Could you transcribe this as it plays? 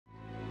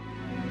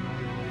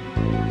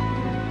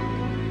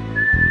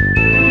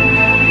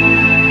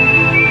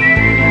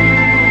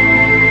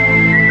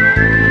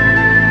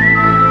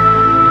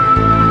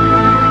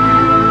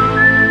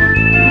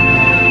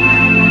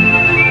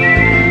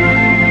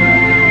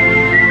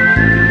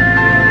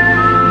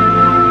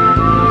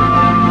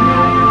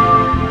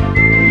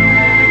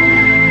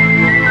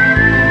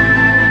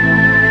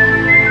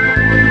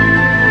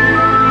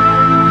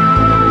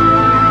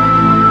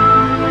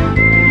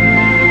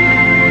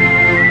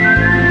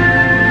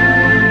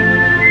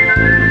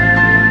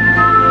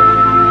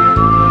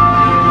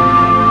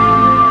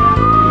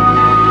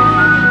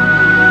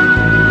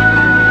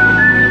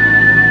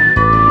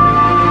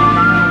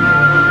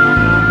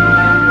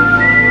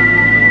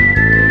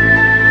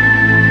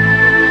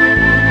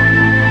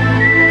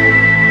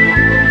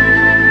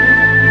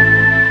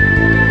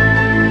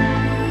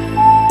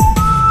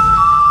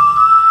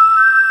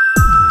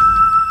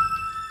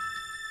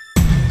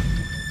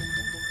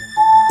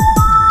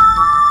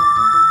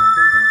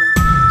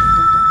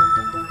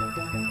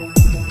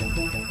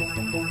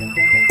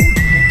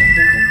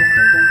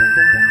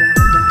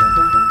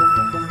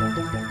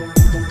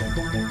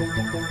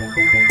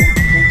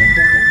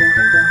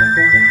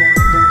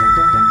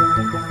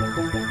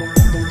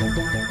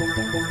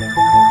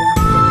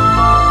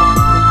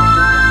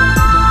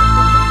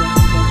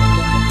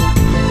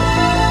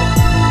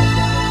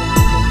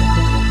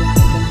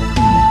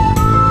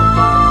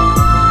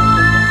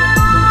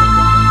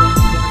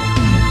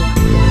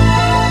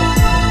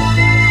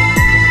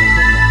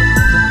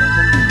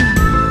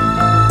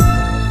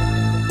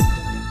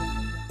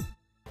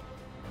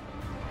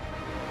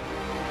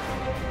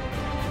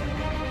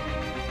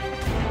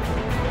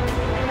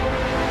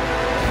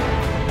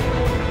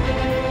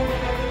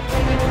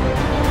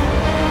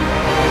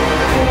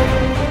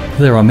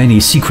There are many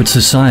secret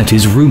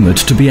societies rumoured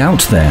to be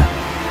out there.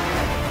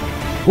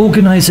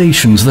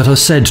 Organisations that are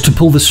said to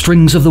pull the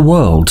strings of the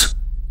world.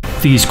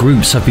 These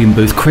groups have been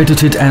both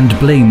credited and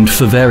blamed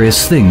for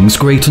various things,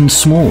 great and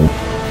small.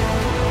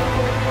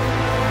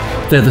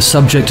 They're the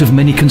subject of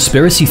many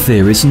conspiracy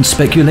theories and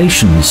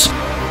speculations.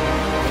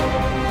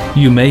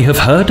 You may have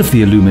heard of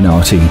the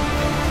Illuminati.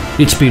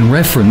 It's been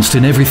referenced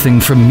in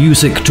everything from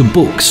music to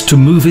books to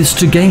movies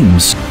to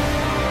games.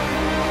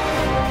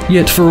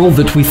 Yet for all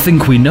that we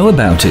think we know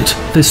about it,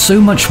 there's so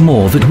much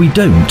more that we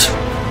don't.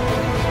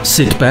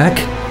 Sit back,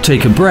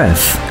 take a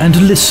breath, and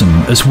listen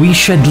as we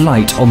shed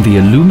light on the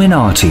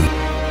Illuminati.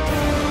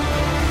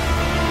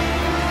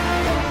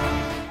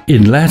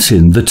 In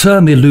Latin, the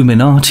term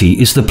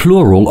Illuminati is the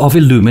plural of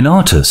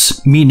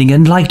Illuminatus, meaning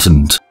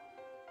enlightened.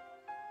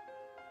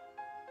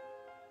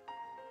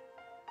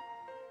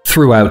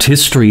 Throughout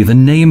history, the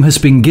name has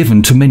been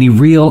given to many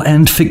real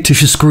and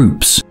fictitious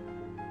groups.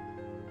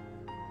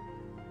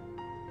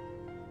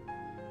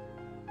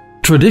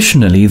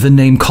 Traditionally, the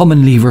name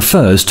commonly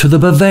refers to the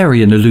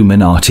Bavarian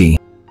Illuminati.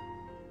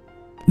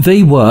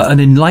 They were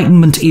an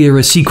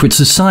Enlightenment-era secret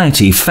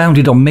society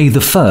founded on May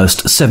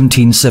 1st,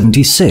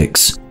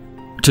 1776.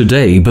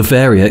 Today,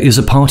 Bavaria is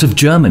a part of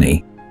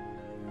Germany.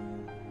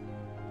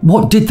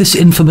 What did this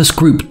infamous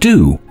group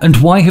do, and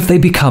why have they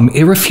become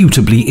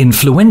irrefutably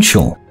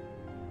influential?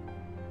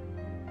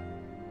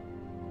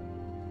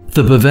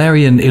 The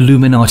Bavarian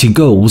Illuminati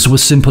goals were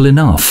simple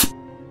enough.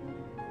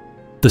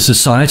 The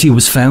society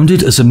was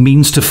founded as a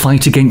means to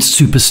fight against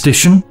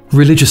superstition,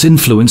 religious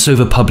influence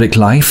over public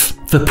life,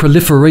 the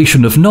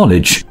proliferation of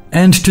knowledge,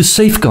 and to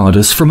safeguard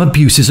us from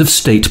abuses of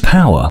state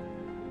power.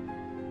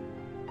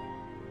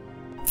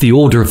 The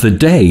order of the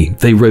day,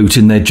 they wrote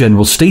in their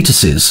general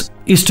statuses,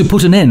 is to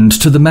put an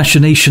end to the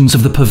machinations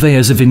of the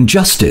purveyors of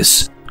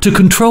injustice, to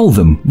control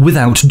them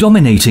without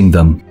dominating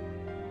them.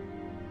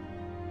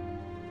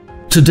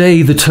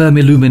 Today, the term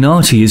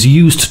Illuminati is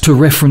used to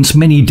reference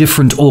many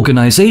different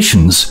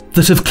organizations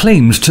that have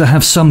claimed to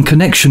have some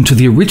connection to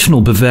the original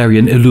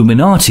Bavarian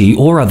Illuminati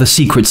or other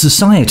secret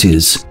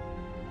societies.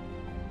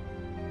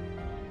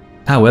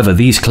 However,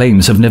 these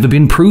claims have never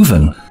been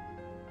proven.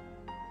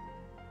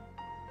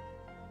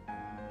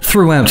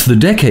 Throughout the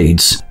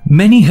decades,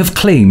 many have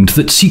claimed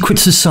that secret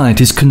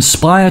societies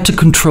conspire to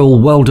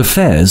control world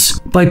affairs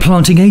by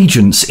planting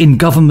agents in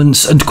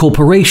governments and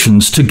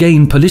corporations to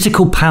gain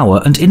political power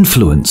and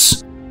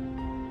influence.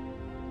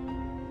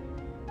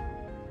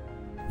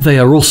 They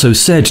are also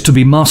said to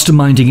be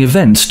masterminding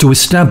events to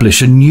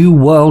establish a new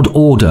world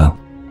order.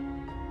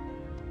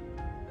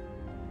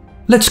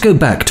 Let's go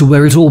back to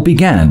where it all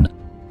began.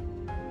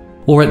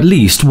 Or at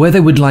least where they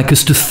would like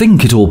us to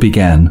think it all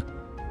began.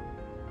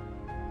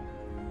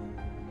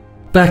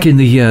 Back in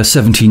the year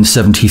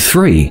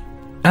 1773,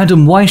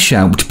 Adam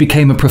Weishaupt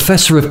became a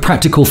professor of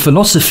practical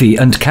philosophy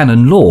and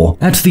canon law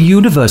at the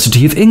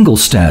University of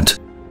Ingolstadt.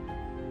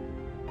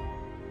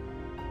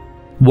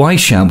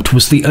 Weishaupt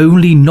was the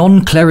only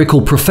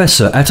non-clerical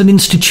professor at an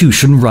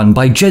institution run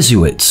by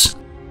Jesuits.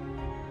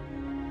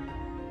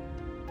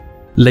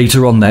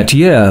 Later on that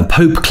year,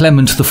 Pope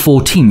Clement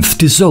XIV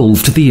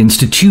dissolved the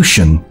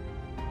institution.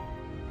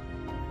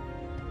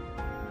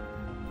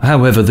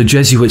 However, the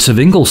Jesuits of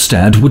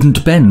Ingolstadt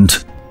wouldn't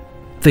bend.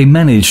 they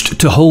managed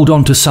to hold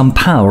on to some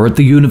power at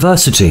the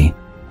university.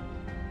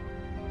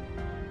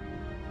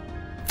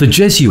 The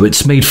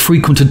Jesuits made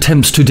frequent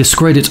attempts to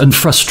discredit and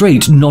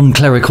frustrate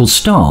non-clerical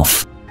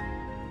staff,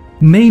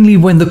 mainly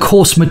when the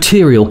course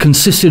material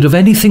consisted of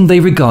anything they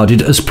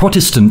regarded as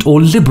Protestant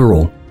or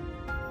liberal.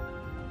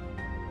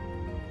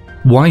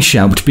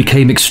 Weishaupt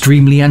became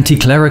extremely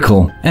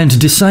anti-clerical and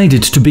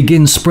decided to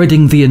begin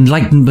spreading the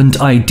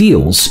Enlightenment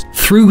ideals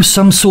through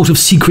some sort of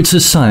secret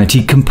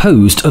society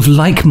composed of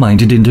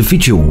like-minded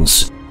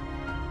individuals.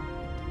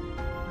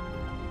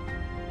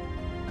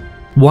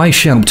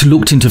 Weishaupt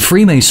looked into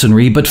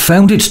Freemasonry but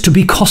found it to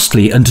be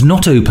costly and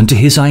not open to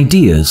his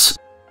ideas.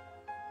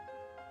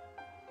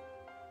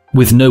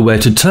 With nowhere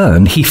to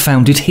turn, he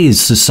founded his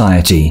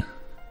society.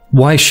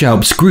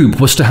 Weishaupt's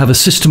group was to have a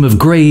system of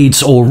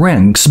grades or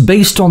ranks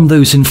based on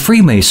those in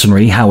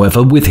Freemasonry,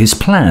 however, with his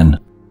plan.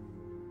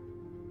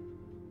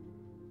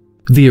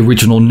 The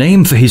original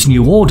name for his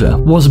new order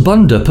was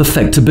Bunda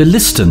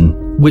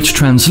Perfectibilisten, which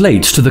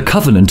translates to the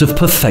Covenant of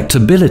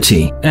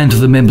Perfectibility, and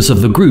the members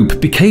of the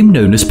group became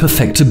known as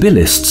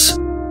Perfectibilists.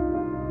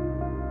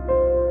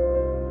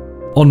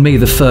 On May 1,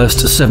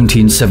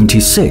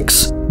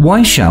 1776,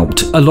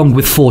 Weishaupt, along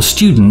with 4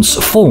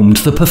 students, formed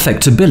the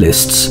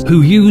Perfectibilists,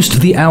 who used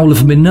the Owl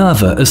of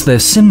Minerva as their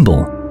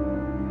symbol.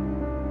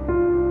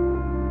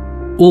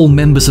 All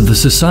members of the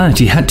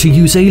society had to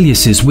use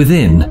aliases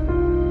within.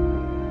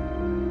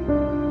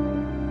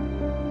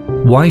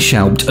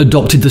 Weishaupt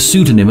adopted the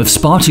pseudonym of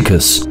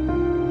Spartacus.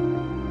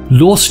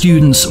 Law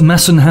students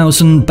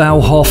Massenhausen,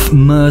 Bauhoff,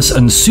 Merz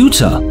and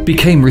Suter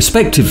became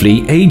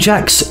respectively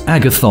Ajax,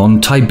 Agathon,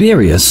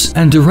 Tiberius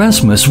and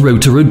Erasmus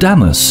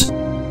Roterodamus.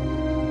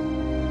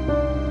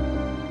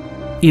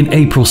 In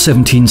April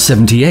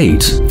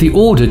 1778, the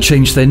order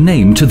changed their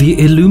name to the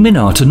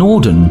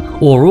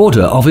Illuminatenorden, or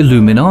Order of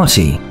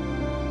Illuminati.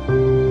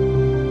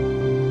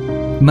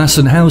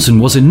 Massenhausen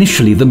was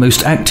initially the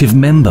most active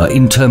member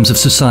in terms of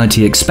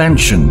society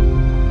expansion.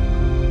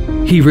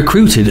 He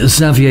recruited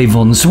Xavier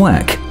von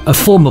Zwack, a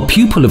former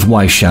pupil of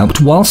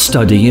Weishaupt, while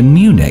studying in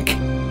Munich.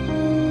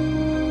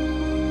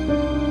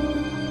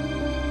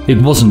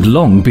 It wasn't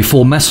long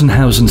before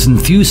Massenhausen's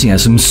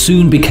enthusiasm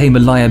soon became a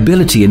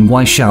liability in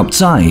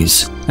Weishaupt's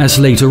eyes, as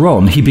later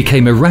on he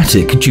became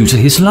erratic due to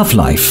his love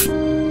life.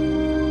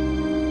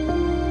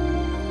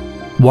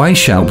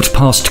 Weishaupt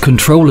passed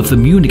control of the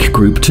Munich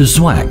group to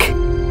Zwack.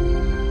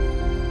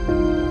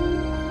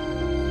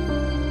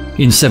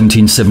 In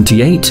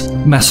 1778,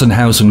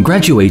 Massenhausen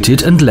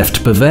graduated and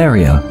left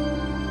Bavaria.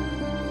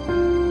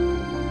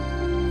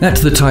 At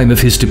the time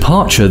of his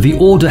departure, the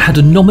order had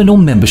a nominal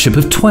membership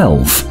of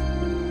 12.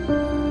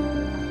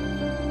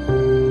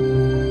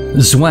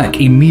 Zwack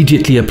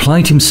immediately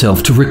applied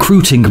himself to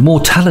recruiting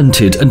more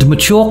talented and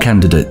mature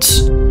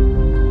candidates.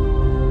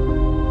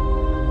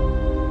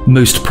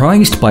 Most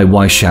prized by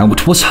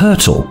Weishaupt was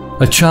Hertel,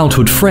 a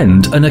childhood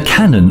friend and a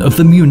canon of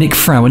the Munich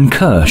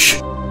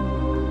Frauenkirche.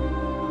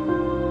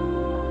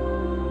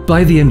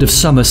 By the end of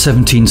summer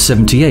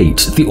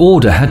 1778, the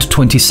order had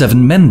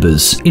 27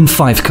 members in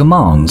 5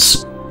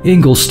 commands: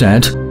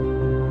 Ingolstadt,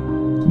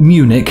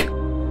 Munich,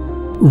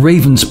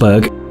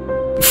 Ravensburg,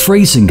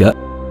 Freisinger,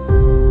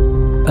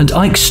 and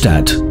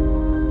Eichstätt.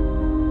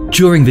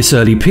 During this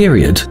early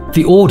period,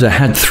 the order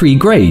had 3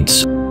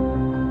 grades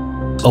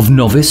of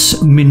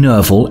novice,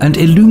 minerval, and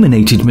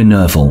illuminated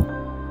minerval.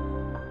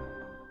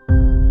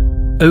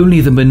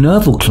 Only the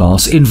minerval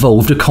class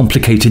involved a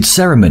complicated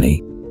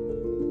ceremony.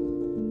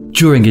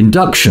 During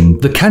induction,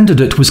 the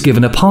candidate was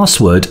given a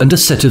password and a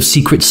set of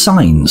secret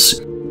signs.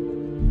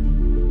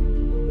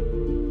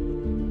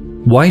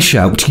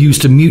 Weishaupt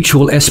used a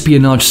mutual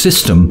espionage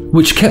system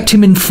which kept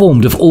him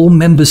informed of all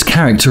members'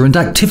 character and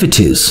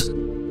activities.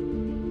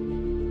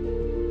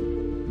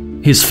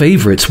 His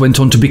favourites went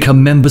on to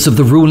become members of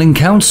the ruling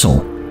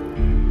council.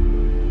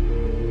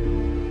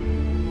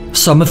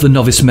 Some of the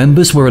novice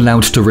members were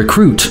allowed to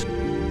recruit.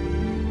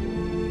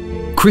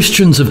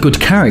 Christians of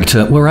good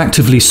character were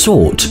actively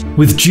sought,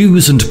 with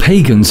Jews and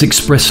pagans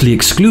expressly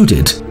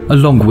excluded,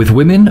 along with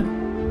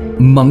women,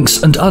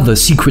 monks and other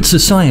secret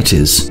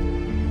societies.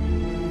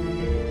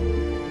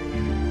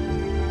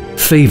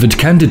 Favoured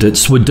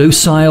candidates were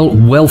docile,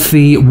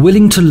 wealthy,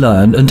 willing to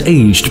learn and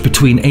aged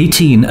between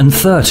 18 and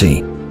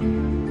 30.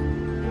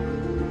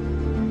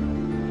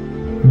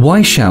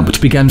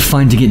 Weishaupt began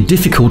finding it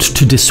difficult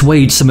to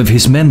dissuade some of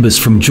his members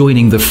from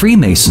joining the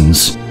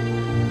Freemasons,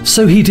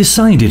 so he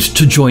decided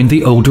to join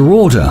the older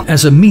order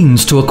as a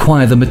means to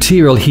acquire the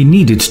material he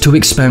needed to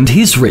expand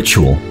his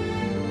ritual.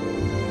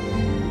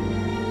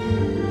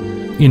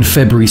 In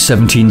February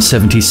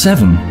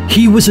 1777,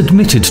 he was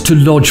admitted to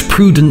lodge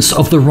Prudence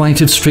of the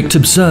Rite of Strict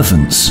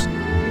Observance.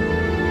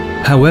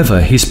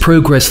 However, his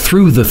progress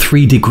through the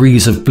 3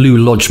 degrees of Blue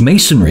Lodge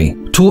Masonry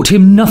taught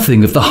him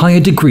nothing of the higher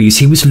degrees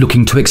he was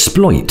looking to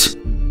exploit.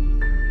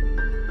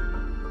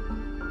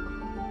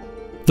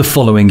 The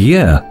following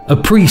year, a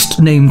priest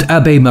named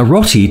Abbé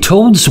Marotti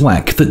told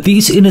Zwack that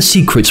these inner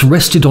secrets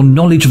rested on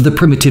knowledge of the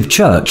primitive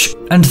church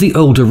and the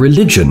older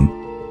religion.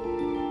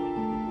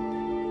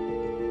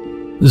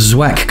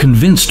 Zwack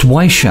convinced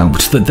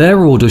Weishaupt that their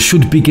order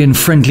should begin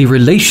friendly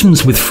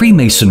relations with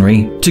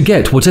Freemasonry to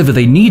get whatever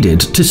they needed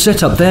to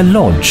set up their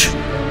lodge.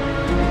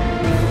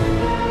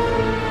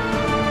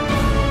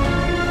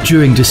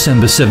 During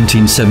December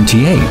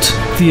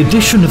 1778, the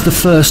addition of the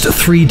first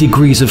 3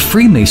 degrees of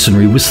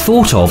Freemasonry was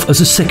thought of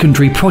as a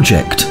secondary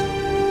project.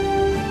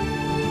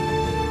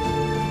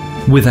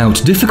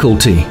 Without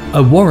difficulty,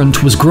 a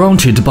warrant was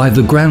granted by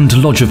the Grand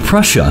Lodge of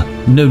Prussia,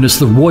 known as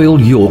the Royal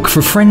York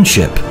for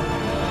Friendship.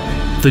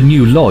 The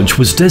new lodge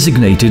was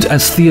designated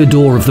as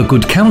Theodore of the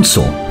Good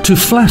Counsel to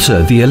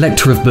flatter the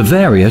Elector of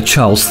Bavaria,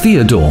 Charles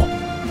Theodore.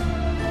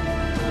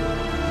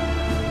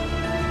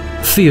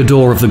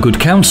 Theodore of the Good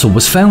Counsel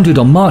was founded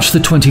on March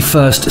 21,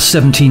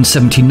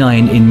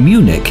 1779 in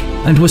Munich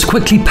and was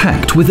quickly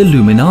packed with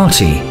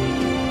Illuminati.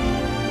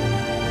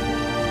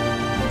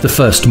 The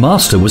first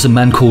master was a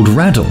man called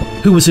Radl,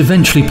 who was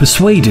eventually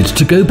persuaded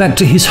to go back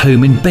to his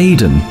home in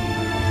Baden.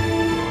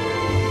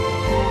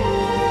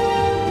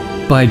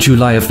 By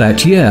July of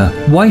that year,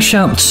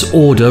 Weishaupt's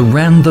order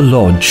ran the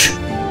lodge.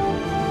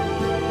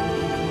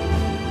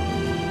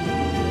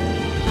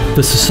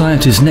 The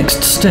society's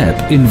next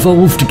step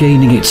involved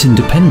gaining its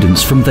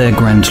independence from their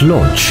Grand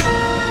Lodge.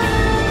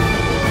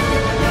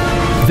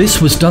 This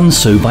was done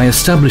so by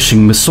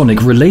establishing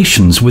Masonic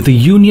relations with the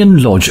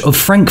Union Lodge of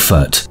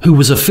Frankfurt, who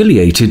was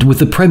affiliated with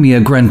the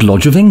Premier Grand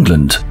Lodge of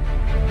England.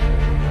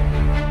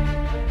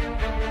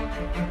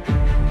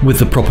 With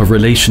the proper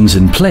relations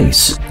in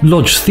place,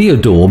 Lodge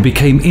Theodore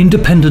became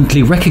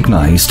independently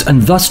recognized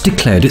and thus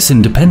declared its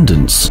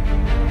independence.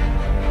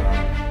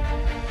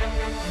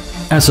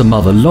 As a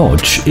mother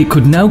lodge, it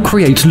could now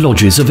create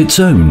lodges of its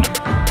own.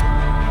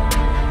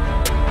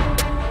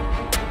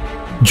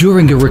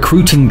 During a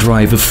recruiting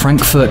drive of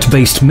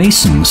Frankfurt-based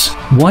Masons,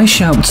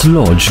 Weishaupt's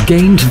lodge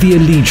gained the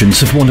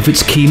allegiance of one of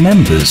its key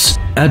members,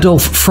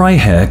 Adolf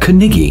Freiherr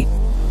Knigge.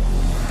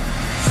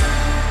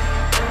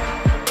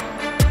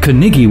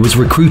 Knigge was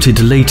recruited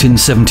late in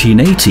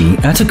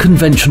 1780 at a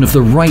convention of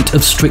the Rite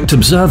of Strict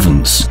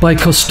Observance by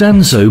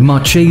Costanzo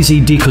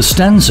Marchesi di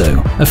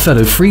Costanzo, a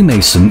fellow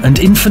Freemason and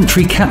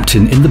infantry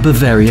captain in the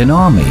Bavarian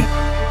army.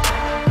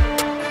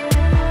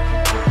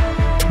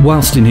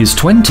 Whilst in his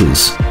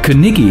 20s,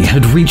 Knigge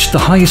had reached the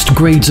highest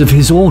grades of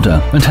his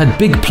order and had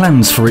big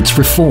plans for its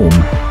reform.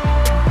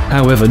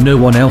 However, no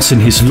one else in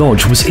his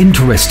lodge was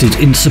interested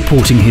in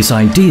supporting his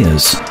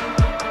ideas.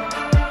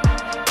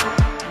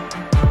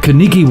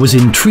 Knigge was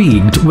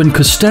intrigued when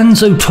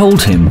Costanzo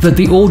told him that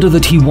the order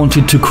that he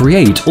wanted to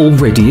create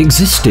already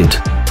existed.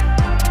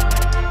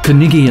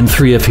 Knigge and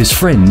 3 of his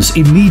friends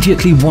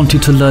immediately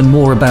wanted to learn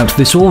more about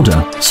this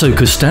order, so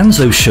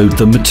Costanzo showed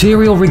them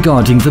material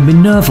regarding the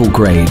Minerval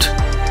grade.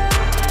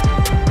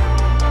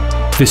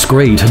 This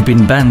grade had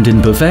been banned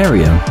in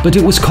Bavaria, but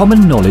it was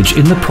common knowledge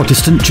in the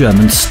Protestant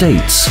German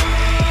states.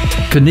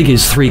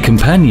 Knigge's 3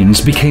 companions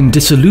became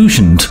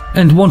disillusioned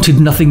and wanted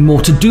nothing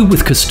more to do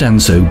with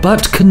Costanzo,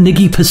 but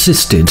Knigge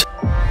persisted.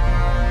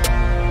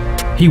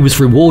 He was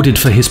rewarded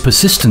for his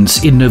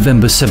persistence in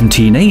November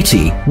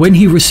 1780 when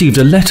he received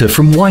a letter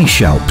from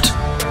Weishaupt.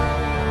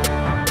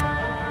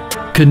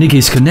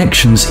 Knigge's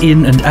connections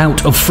in and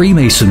out of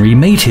Freemasonry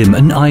made him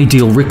an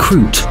ideal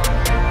recruit.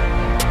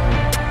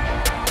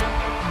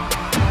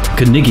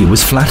 Knigge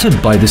was flattered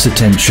by this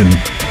attention.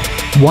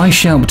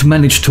 Weishaupt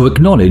managed to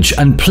acknowledge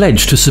and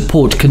pledge to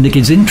support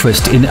Knigge's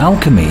interest in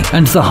alchemy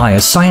and the higher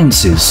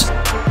sciences.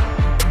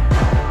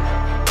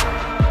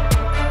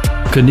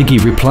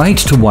 Knigge replied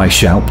to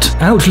Weishaupt,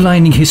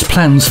 outlining his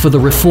plans for the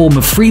reform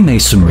of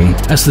Freemasonry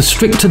as the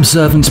strict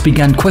observance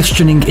began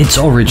questioning its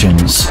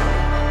origins.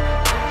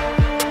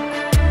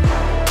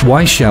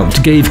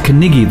 Weishaupt gave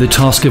Knigge the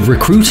task of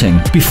recruiting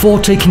before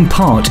taking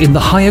part in the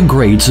higher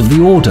grades of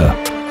the order.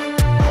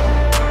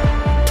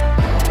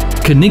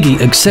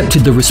 Knigge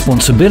accepted the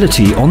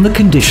responsibility on the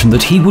condition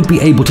that he would be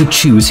able to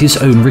choose his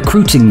own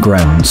recruiting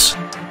grounds.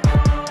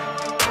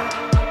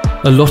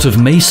 A lot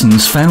of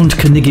Masons found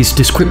Knigge's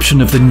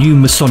description of the new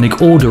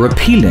Masonic order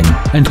appealing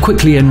and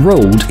quickly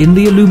enrolled in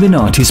the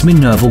Illuminati's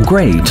Minerval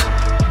grade.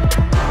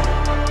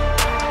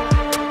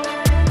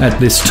 At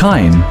this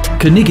time,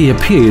 Knigge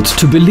appeared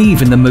to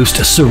believe in the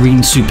most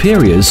serene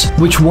superiors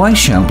which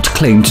Weishaupt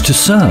claimed to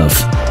serve.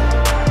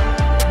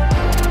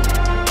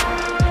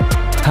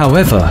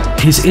 However,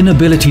 his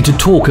inability to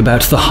talk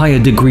about the higher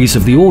degrees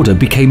of the order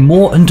became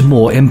more and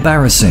more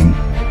embarrassing.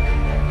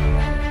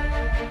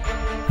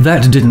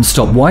 That didn't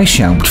stop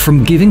Weishaupt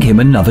from giving him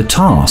another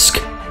task.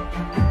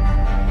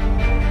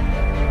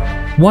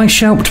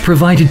 Weishaupt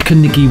provided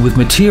Knigge with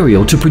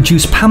material to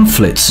produce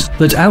pamphlets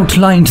that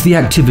outlined the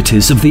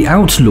activities of the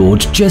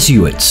outlawed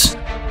Jesuits.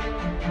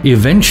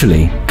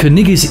 Eventually,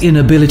 Knigge's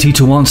inability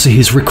to answer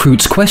his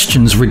recruits'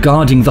 questions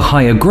regarding the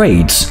higher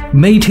grades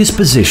made his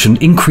position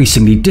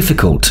increasingly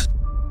difficult.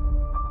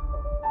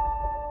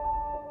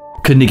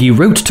 Knigge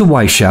wrote to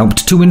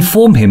Weishaupt to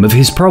inform him of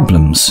his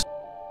problems.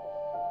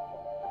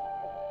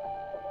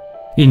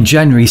 In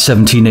January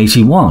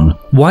 1781,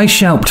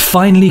 Weishaupt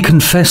finally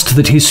confessed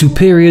that his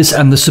superiors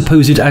and the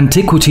supposed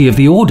antiquity of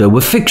the order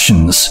were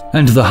fictions,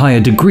 and the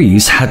higher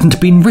degrees hadn't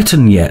been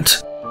written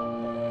yet.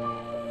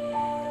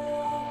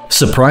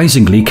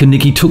 Surprisingly,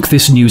 Carnegie took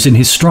this news in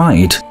his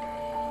stride.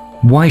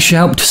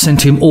 Weishaupt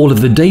sent him all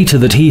of the data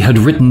that he had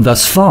written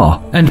thus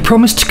far, and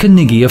promised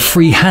Carnegie a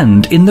free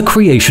hand in the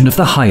creation of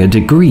the higher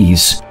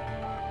degrees.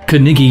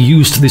 Carnegie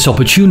used this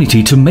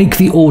opportunity to make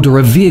the order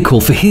a vehicle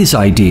for his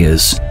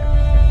ideas.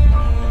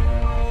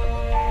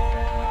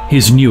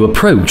 His new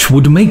approach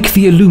would make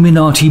the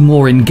Illuminati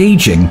more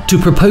engaging to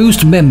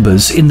proposed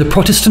members in the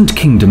Protestant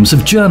kingdoms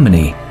of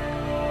Germany.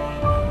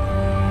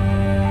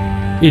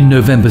 In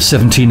November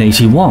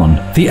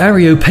 1781, the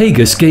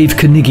Areopagus gave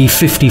Carnegie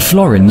 50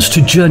 florins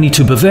to journey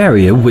to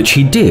Bavaria, which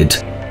he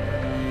did.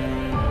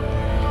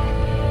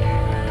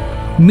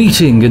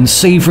 Meeting and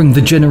savouring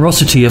the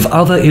generosity of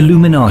other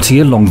Illuminati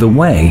along the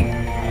way.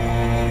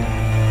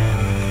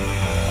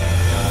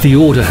 The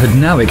order had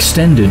now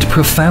extended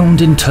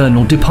profound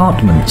internal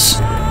departments.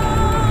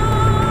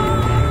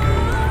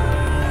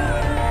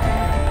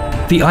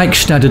 The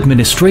Eichstätt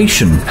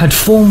administration had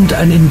formed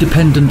an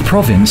independent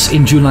province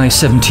in July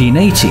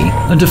 1780,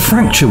 and a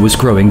fracture was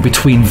growing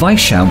between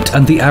Weishaupt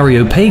and the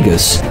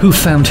Areopagus, who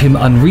found him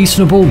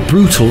unreasonable,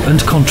 brutal,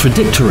 and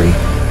contradictory.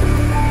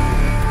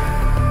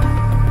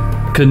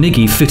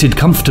 Carnegie fitted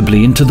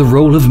comfortably into the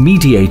role of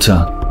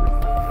mediator.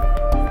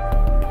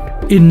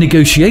 In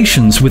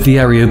negotiations with the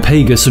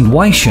Areopagus and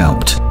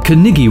Weishaupt,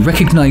 Carnegie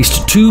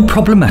recognized two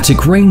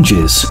problematic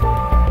ranges.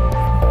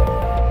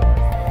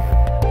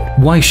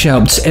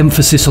 Weishaupt's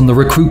emphasis on the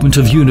recruitment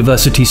of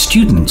university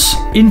students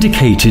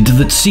indicated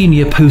that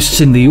senior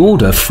posts in the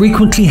order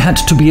frequently had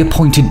to be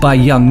appointed by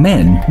young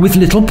men with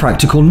little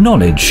practical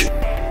knowledge.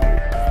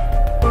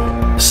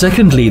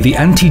 Secondly, the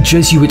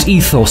anti-Jesuit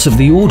ethos of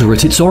the order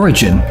at its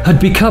origin had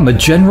become a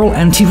general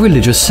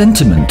anti-religious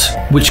sentiment,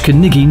 which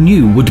Carnegie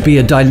knew would be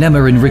a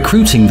dilemma in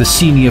recruiting the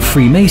senior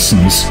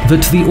Freemasons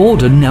that the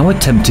order now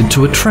attempted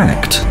to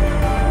attract.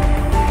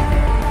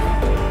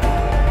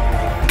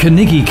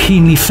 Carnegie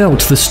keenly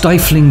felt the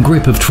stifling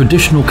grip of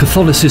traditional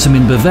Catholicism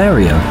in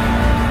Bavaria,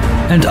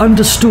 and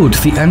understood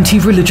the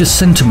anti-religious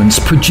sentiments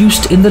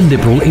produced in the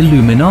liberal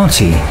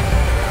Illuminati.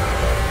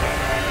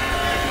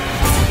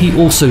 He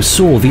also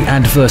saw the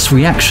adverse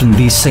reaction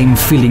these same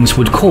feelings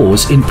would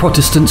cause in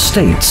Protestant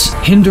states,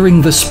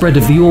 hindering the spread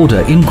of the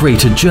order in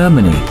Greater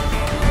Germany.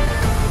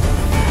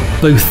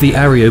 Both the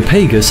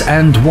Areopagus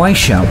and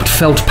Weishaupt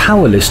felt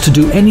powerless to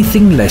do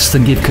anything less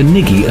than give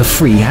Carnegie a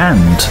free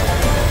hand.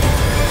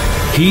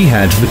 He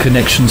had the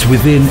connections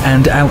within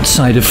and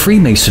outside of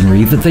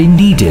Freemasonry that they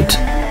needed.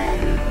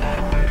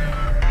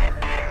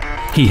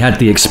 He had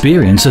the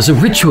experience as a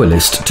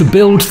ritualist to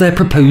build their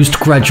proposed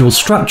gradual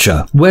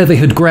structure, where they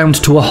had ground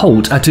to a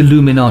halt at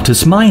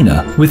Illuminatus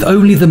Minor, with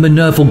only the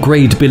Minerval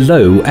grade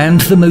below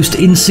and the most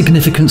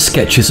insignificant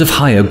sketches of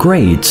higher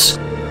grades.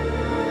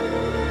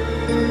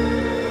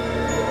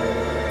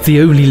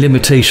 The only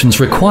limitations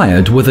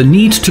required were the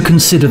need to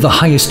consider the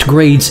highest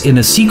grades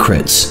inner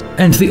secrets,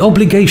 and the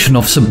obligation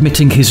of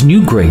submitting his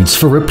new grades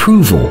for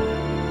approval.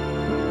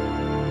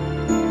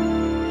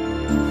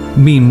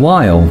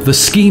 Meanwhile, the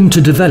scheme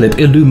to develop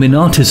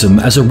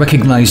Illuminatism as a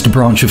recognized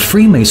branch of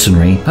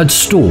Freemasonry had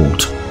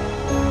stalled.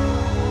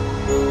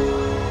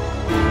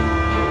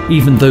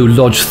 Even though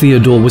Lodge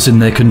Theodore was in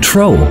their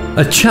control,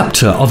 a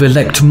chapter of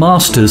elect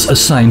masters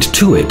assigned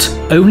to it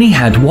only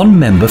had one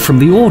member from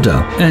the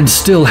order, and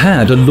still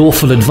had a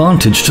lawful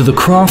advantage to the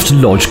craft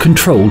lodge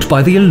controlled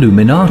by the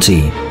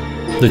Illuminati.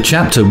 The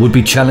chapter would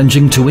be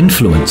challenging to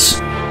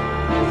influence.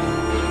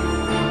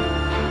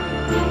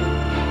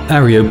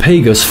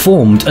 Areopagus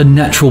formed a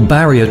natural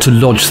barrier to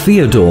Lodge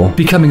Theodore,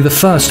 becoming the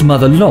first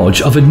mother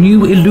lodge of a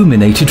new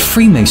illuminated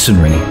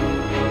Freemasonry.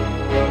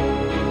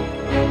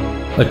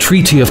 A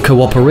treaty of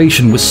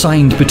cooperation was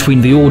signed between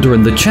the order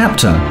and the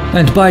chapter,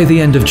 and by the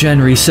end of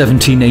January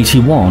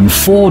 1781,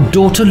 4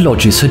 daughter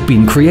lodges had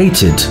been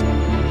created.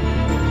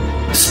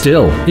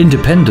 Still,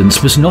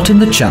 independence was not in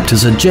the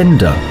chapter's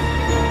agenda.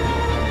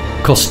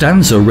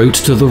 Costanza wrote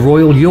to the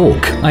Royal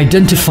York,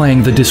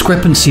 identifying the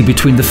discrepancy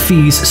between the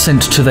fees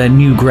sent to their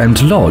new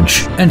Grand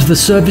Lodge and the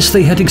service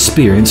they had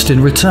experienced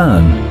in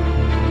return.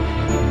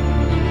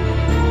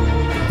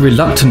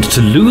 Reluctant to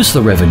lose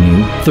the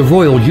revenue, the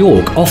Royal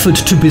York offered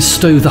to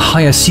bestow the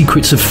higher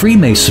secrets of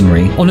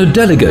Freemasonry on a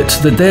delegate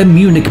that their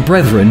Munich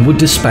brethren would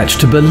dispatch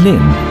to Berlin.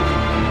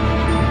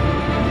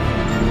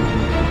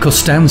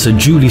 Costanza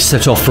duly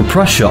set off for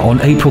Prussia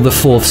on April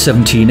 4,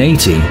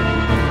 1780,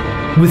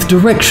 with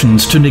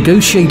directions to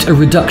negotiate a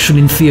reduction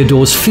in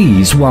Theodore's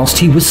fees whilst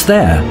he was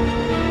there.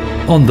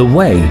 On the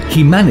way,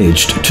 he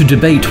managed to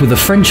debate with a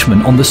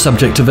Frenchman on the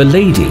subject of a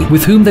lady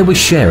with whom they were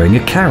sharing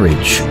a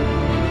carriage.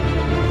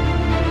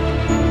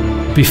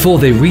 Before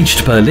they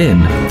reached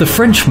Berlin, the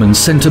Frenchman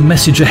sent a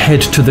message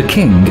ahead to the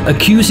king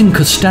accusing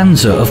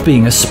Costanza of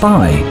being a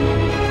spy.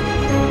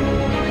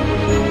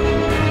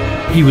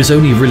 He was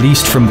only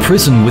released from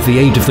prison with the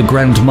aid of the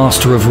Grand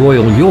Master of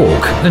Royal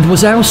York and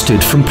was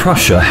ousted from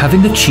Prussia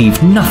having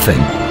achieved nothing.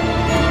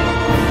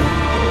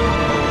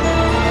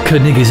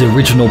 Carnegie's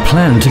original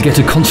plan to get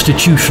a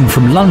constitution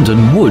from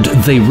London would,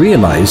 they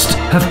realised,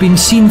 have been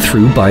seen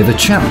through by the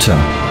chapter.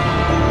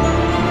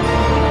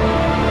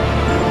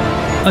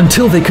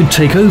 Until they could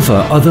take over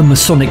other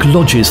Masonic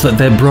lodges that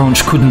their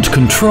branch couldn't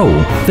control,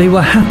 they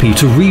were happy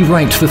to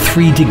rewrite the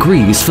 3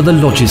 degrees for the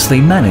lodges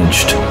they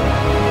managed.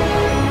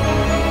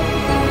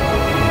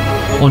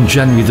 On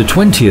January the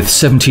 20th,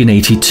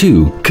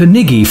 1782,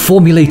 Carnegie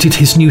formulated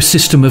his new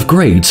system of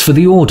grades for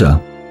the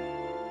order.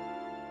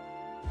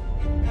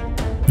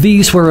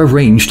 These were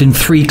arranged in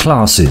 3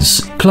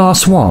 classes.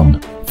 Class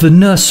 1, the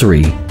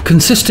nursery,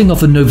 consisting of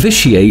the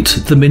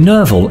novitiate, the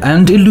Minerval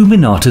and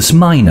Illuminatus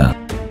Minor.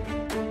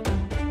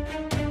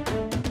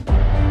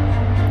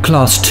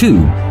 Class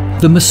 2,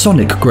 the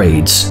Masonic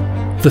grades.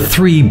 The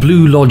 3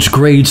 Blue Lodge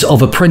grades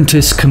of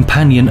Apprentice,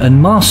 Companion and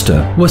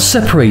Master were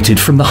separated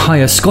from the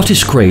higher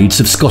Scottish grades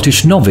of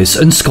Scottish Novice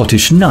and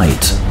Scottish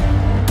Knight.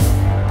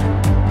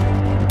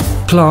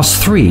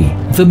 Class 3,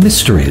 the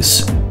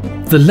Mysteries.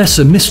 The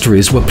lesser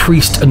mysteries were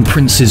Priest and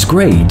Prince's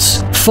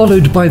grades,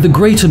 followed by the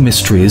greater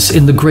mysteries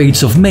in the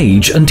grades of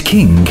Mage and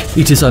King.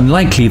 It is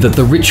unlikely that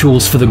the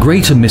rituals for the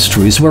greater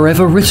mysteries were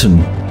ever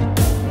written.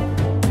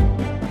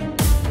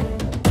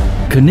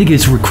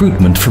 Carnegie's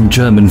recruitment from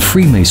German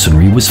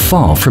Freemasonry was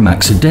far from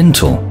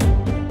accidental.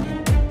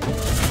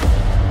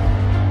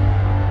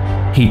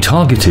 He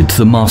targeted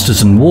the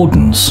Masters and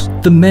Wardens,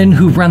 the men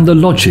who ran the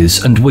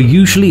lodges and were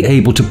usually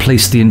able to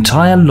place the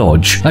entire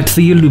lodge at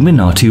the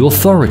Illuminati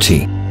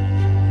authority.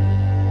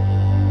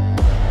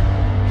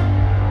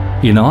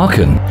 In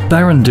Aachen,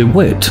 Baron de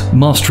Witt,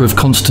 Master of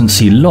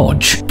Constancy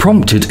Lodge,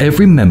 prompted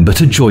every member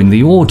to join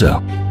the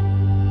order.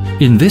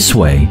 In this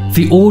way,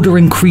 the order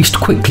increased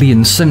quickly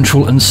in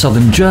central and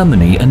southern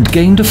Germany and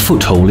gained a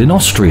foothold in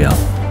Austria.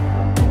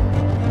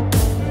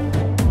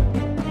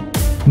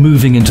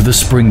 Moving into the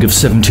spring of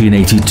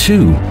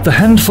 1782, the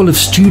handful of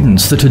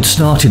students that had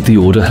started the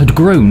order had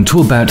grown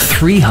to about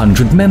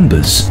 300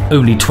 members,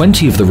 only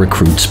 20 of the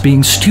recruits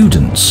being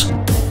students.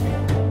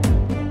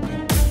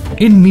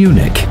 In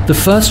Munich, the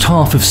first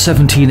half of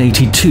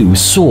 1782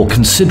 saw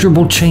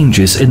considerable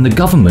changes in the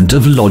government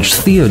of Lodge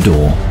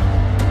Theodore.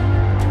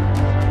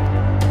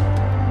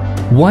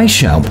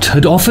 Weishaupt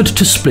had offered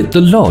to split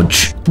the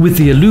lodge, with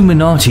the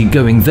Illuminati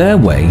going their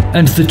way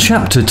and the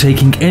chapter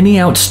taking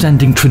any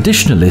outstanding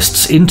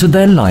traditionalists into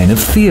their line of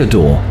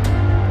Theodore.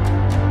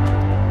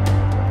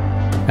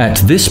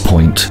 At this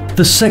point,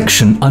 the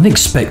section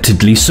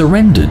unexpectedly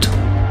surrendered,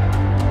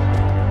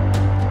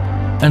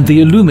 and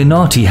the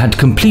Illuminati had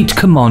complete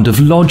command of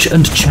lodge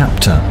and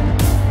chapter.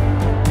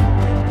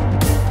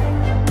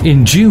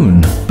 In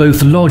June,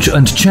 both lodge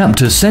and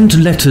chapter sent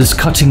letters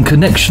cutting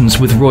connections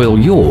with Royal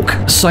York,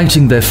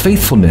 citing their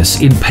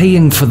faithfulness in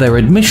paying for their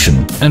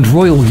admission and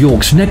Royal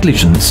York's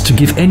negligence to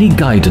give any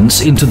guidance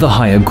into the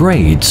higher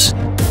grades.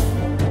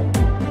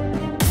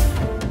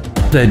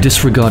 Their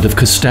disregard of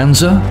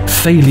Costanza,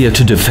 failure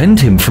to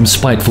defend him from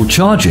spiteful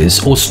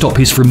charges or stop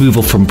his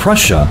removal from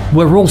Prussia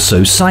were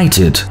also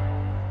cited.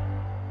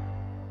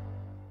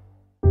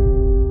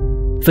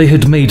 They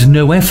had made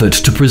no effort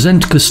to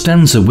present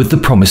Costanza with the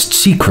promised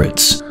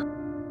secrets.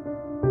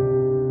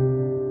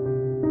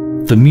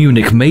 The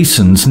Munich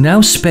Masons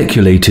now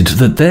speculated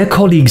that their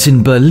colleagues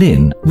in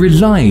Berlin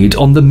relied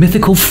on the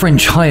mythical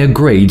French higher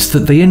grades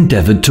that they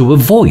endeavored to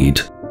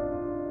avoid.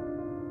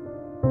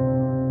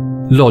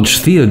 Lodge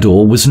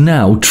Theodore was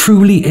now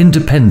truly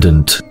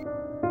independent.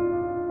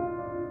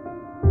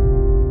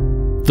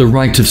 The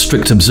rite of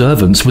strict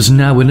observance was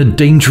now in a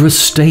dangerous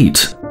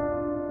state.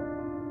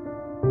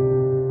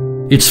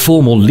 Its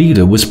formal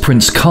leader was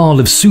Prince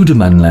Karl of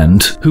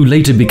Sudermanland, who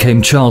later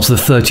became Charles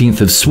XIII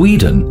of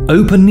Sweden,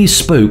 openly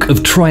spoke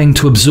of trying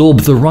to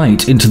absorb the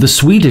rite into the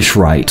Swedish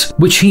rite,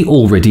 which he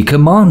already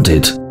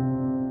commanded.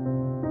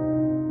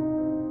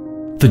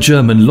 The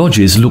German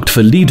lodges looked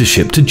for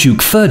leadership to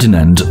Duke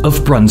Ferdinand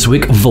of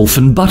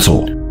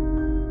Brunswick-Wolfenbüttel.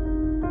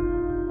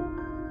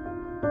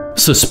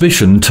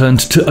 Suspicion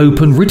turned to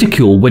open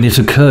ridicule when it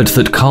occurred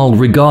that Karl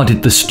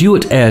regarded the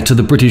Stuart heir to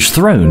the British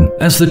throne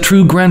as the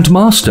true Grand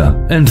Master,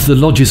 and the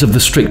lodges of the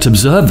strict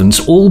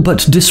observance all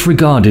but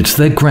disregarded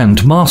their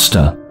Grand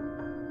Master.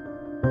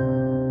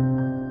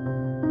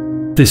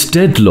 This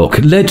deadlock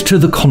led to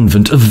the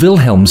convent of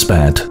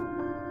Wilhelmsbad.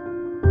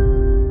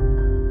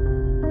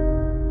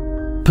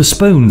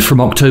 Postponed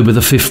from October the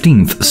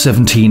 15th,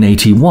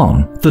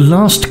 1781, the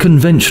last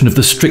convention of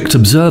the strict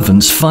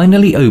observance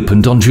finally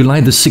opened on July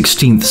the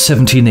 16th,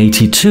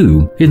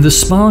 1782, in the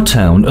spa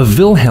town of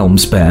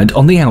Wilhelmsbad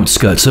on the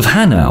outskirts of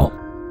Hanau.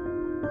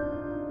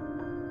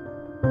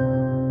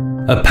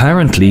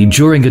 Apparently,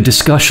 during a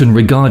discussion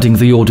regarding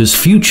the order's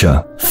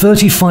future,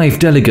 35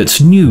 delegates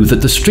knew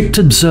that the strict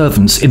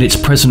observance in its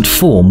present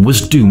form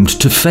was doomed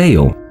to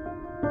fail.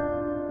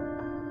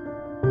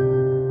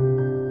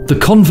 The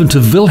convent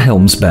of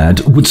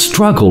Wilhelmsbad would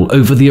struggle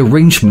over the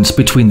arrangements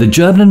between the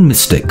German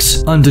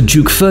mystics under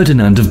Duke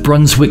Ferdinand of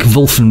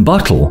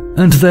Brunswick-Wolfenbüttel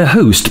and their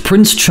host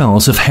Prince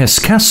Charles of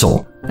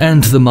Hesse-Kassel,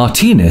 and the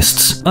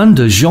Martinists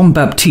under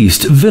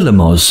Jean-Baptiste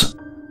Villemoz.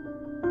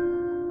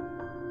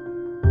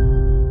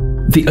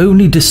 the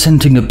only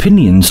dissenting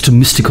opinions to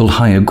mystical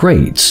higher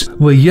grades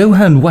were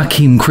Johann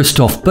Joachim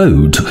Christoph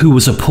Bode, who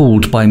was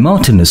appalled by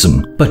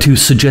Martinism, but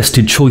whose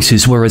suggested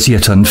choices were as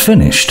yet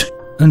unfinished,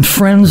 and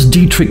Franz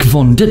Dietrich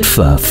von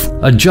Dittwerth,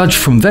 a judge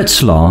from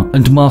Wetzlar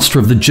and master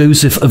of the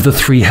Joseph of the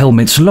Three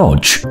Helmets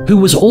Lodge, who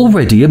was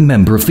already a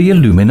member of the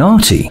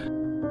Illuminati.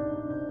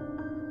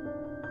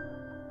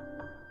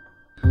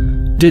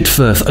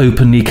 Dittwerth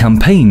openly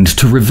campaigned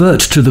to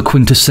revert to the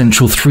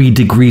quintessential 3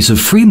 degrees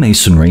of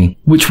Freemasonry,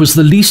 which was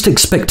the least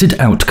expected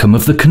outcome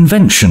of the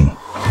convention.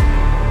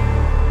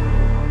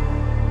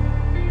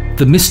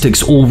 The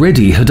mystics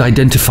already had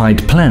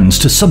identified plans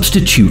to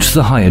substitute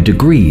the higher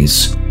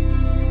degrees.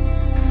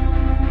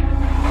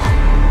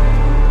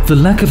 The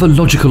lack of a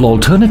logical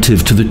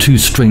alternative to the 2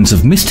 strains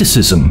of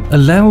mysticism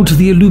allowed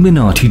the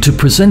Illuminati to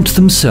present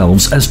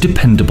themselves as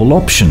dependable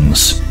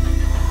options.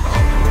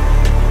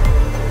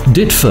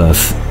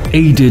 Dittwerth,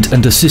 aided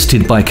and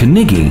assisted by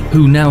Carnegie,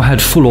 who now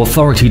had full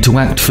authority to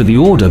act for the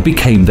order,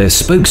 became their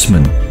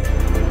spokesman.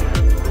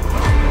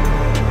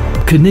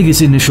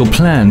 Carnegie's initial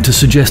plan to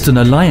suggest an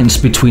alliance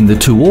between the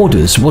 2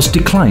 orders was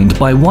declined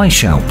by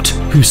Weishaupt,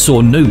 who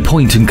saw no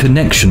point in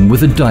connection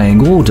with a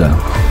dying order.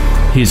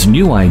 His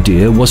new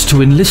idea was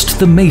to enlist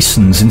the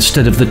Masons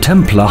instead of the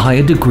Templar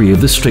higher degree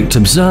of the strict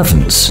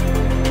observance.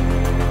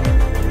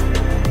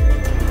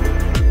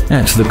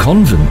 At the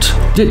convent,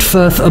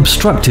 Dittwerth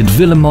obstructed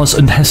Willemo's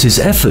and Hesse's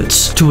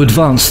efforts to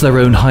advance their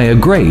own higher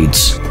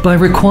grades by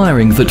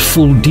requiring that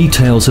full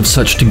details of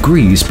such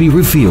degrees be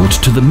revealed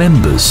to the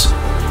members.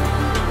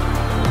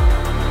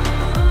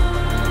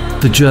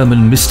 The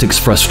German mystics'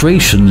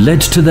 frustration led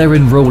to their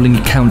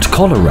enrolling Count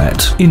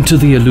Kollerat into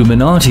the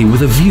Illuminati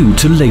with a view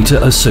to later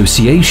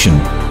association.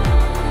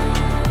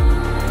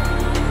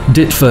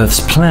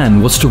 Dittwerth's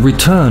plan was to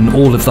return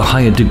all of the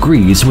higher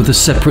degrees with a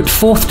separate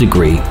 4th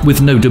degree,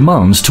 with no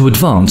demands to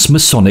advance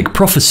Masonic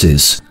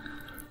prophecies.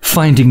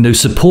 Finding no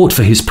support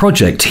for his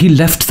project, he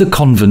left the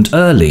convent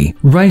early,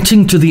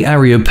 writing to the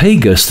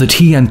Areopagus that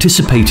he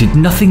anticipated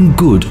nothing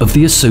good of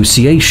the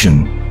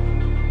association.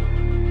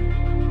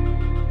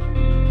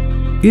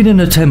 In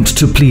an attempt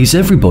to please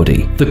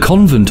everybody, the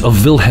convent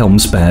of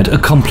Wilhelmsbad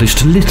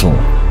accomplished little.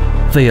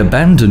 They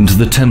abandoned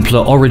the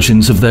Templar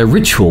origins of their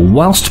ritual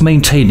whilst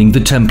maintaining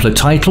the Templar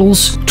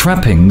titles,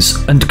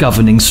 trappings, and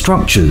governing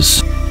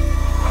structures.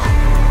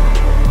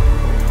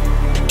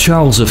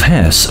 Charles of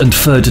Hesse and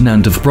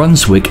Ferdinand of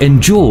Brunswick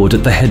endured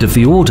at the head of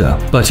the order,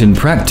 but in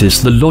practice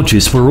the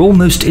lodges were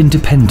almost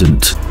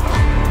independent.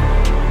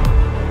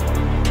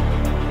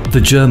 The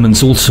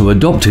Germans also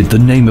adopted the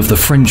name of the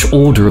French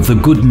Order of the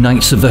Good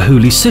Knights of the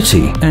Holy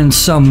City, and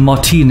some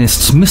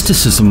Martinists'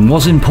 mysticism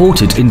was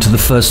imported into the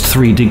first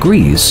 3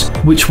 degrees,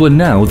 which were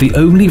now the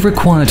only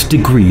required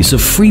degrees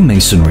of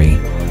Freemasonry.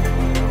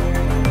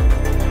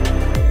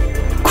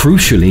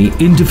 Crucially,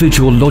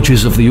 individual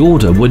lodges of the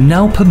order were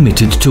now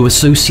permitted to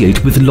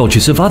associate with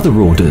lodges of other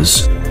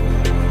orders.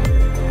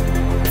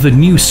 The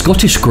new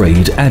Scottish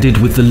grade added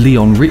with the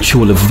Leon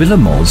ritual of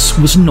Willemo's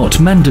was not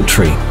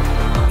mandatory.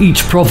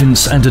 Each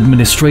province and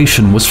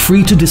administration was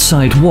free to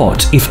decide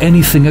what, if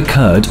anything,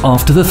 occurred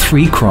after the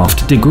 3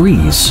 craft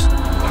degrees.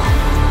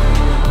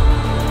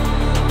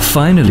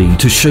 Finally,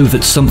 to show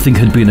that something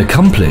had been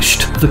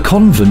accomplished, the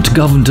convent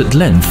governed at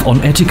length on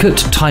etiquette,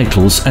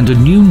 titles, and a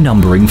new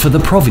numbering for the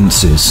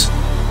provinces.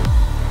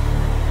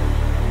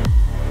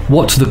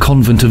 What the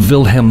convent of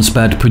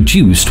Wilhelmsbad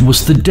produced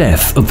was the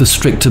death of the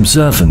strict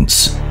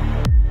observance.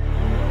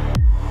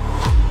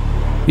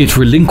 It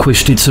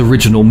relinquished its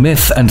original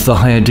myth and the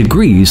higher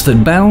degrees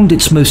that bound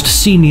its most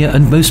senior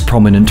and most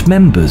prominent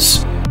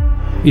members.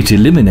 It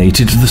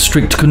eliminated the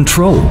strict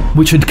control,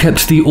 which had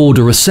kept the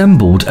order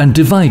assembled and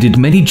divided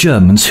many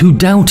Germans who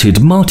doubted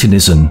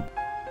Martinism.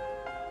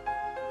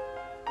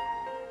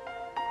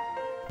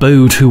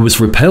 Bode, who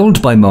was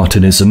repelled by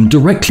Martinism,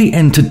 directly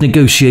entered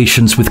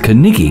negotiations with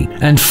Carnegie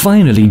and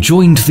finally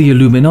joined the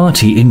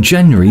Illuminati in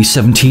January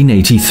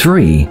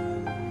 1783.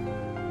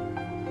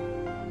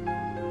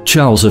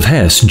 Charles of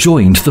Hesse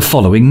joined the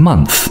following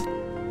month.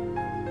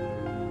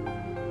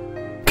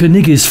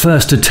 Carnegie's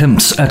first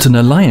attempts at an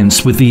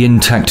alliance with the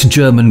intact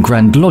German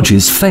Grand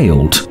Lodges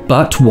failed,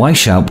 but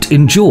Weishaupt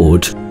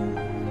endured.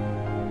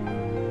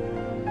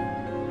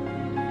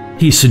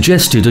 He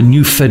suggested a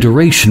new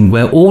federation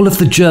where all of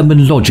the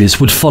German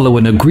lodges would follow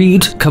an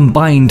agreed,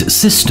 combined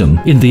system,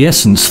 in the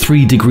essence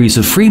 3 degrees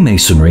of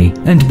Freemasonry,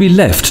 and be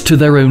left to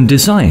their own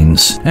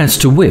designs, as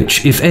to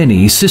which, if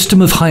any,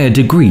 system of higher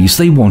degrees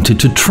they wanted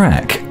to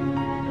track.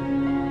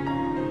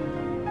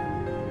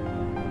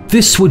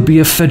 This would be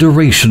a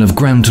federation of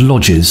Grand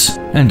Lodges,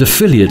 and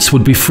affiliates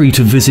would be free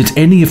to visit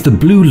any of the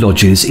Blue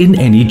Lodges in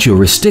any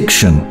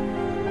jurisdiction.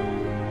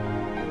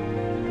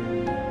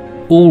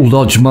 All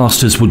lodge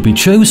masters would be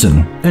chosen,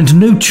 and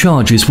no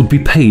charges would be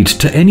paid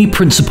to any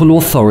principal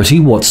authority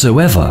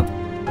whatsoever.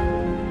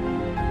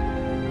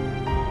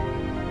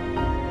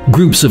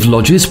 Groups of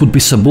lodges would be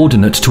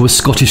subordinate to a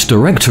Scottish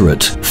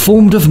directorate,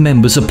 formed of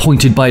members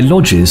appointed by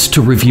lodges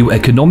to review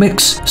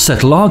economics,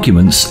 settle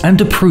arguments,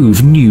 and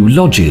approve new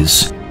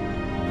lodges.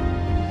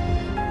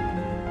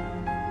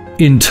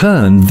 In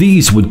turn,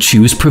 these would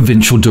choose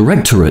provincial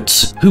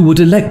directorates, who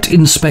would elect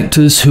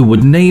inspectors who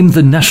would name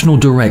the national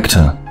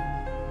director.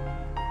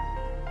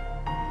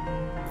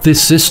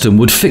 This system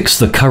would fix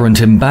the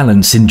current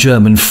imbalance in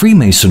German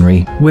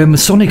Freemasonry, where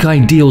Masonic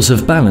ideals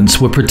of balance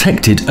were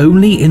protected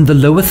only in the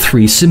lower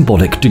 3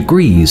 symbolic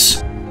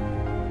degrees.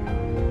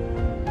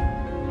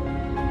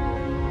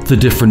 The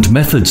different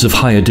methods of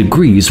higher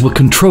degrees were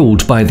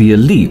controlled by the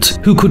elite,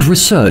 who could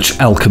research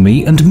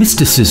alchemy and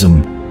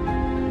mysticism.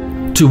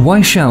 To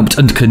Weishaupt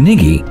and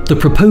Carnegie, the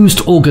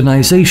proposed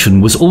organization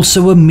was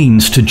also a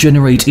means to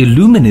generate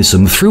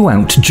Illuminism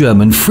throughout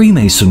German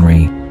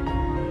Freemasonry.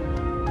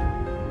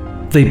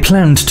 They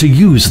planned to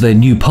use their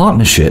new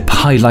partnership,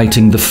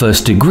 highlighting the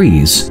first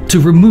degrees,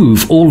 to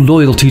remove all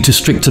loyalty to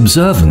strict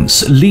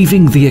observance,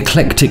 leaving the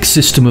eclectic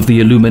system of the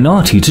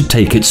Illuminati to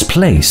take its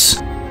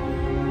place.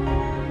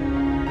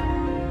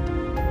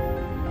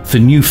 The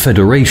new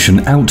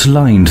federation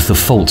outlined the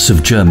faults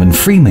of German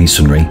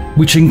Freemasonry,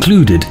 which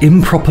included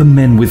improper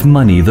men with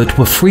money that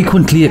were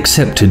frequently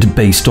accepted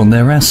based on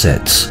their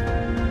assets.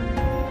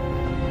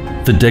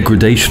 The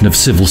degradation of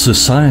civil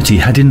society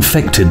had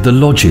infected the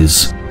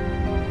lodges.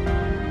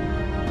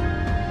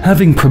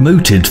 Having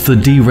promoted the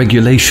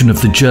deregulation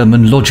of the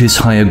German lodges'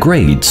 higher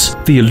grades,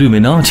 the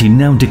Illuminati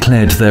now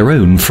declared their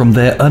own from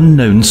their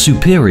unknown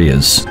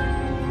superiors.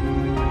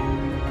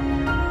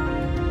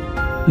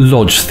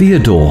 Lodge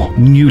Theodore,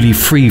 newly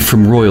free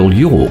from Royal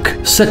York,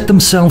 set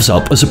themselves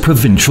up as a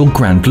provincial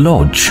Grand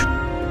Lodge.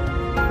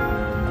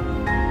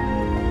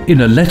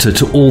 In a letter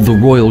to all the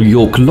Royal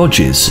York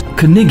lodges,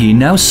 Carnegie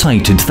now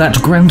cited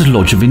that Grand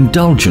Lodge of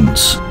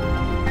indulgence.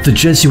 The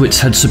Jesuits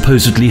had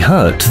supposedly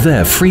hurt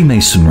their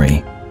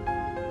Freemasonry.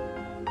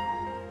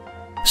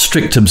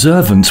 Strict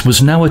observance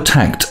was now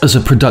attacked as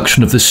a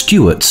production of the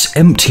Stuarts,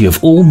 empty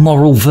of all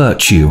moral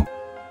virtue.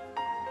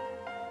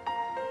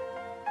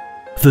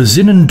 The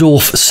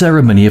Zinzendorf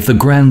ceremony of the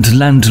Grand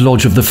Land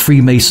Lodge of the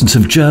Freemasons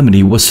of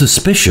Germany was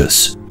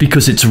suspicious,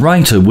 because its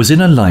writer was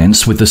in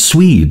alliance with the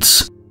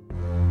Swedes.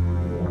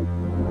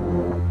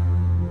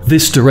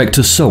 This direct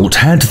assault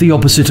had the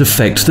opposite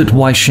effect that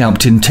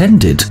Weishaupt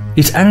intended.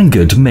 It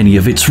angered many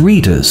of its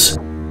readers.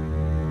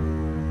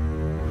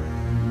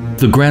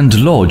 The Grand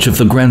Lodge of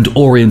the Grand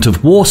Orient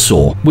of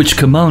Warsaw, which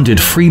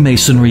commanded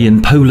Freemasonry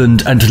in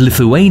Poland and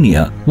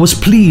Lithuania, was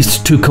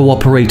pleased to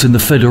cooperate in the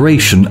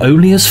Federation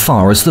only as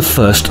far as the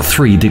first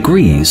 3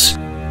 degrees.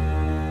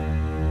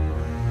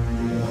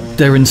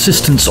 Their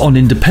insistence on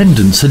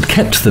independence had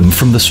kept them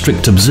from the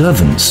strict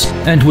observance,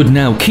 and would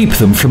now keep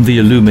them from the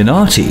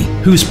Illuminati,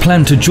 whose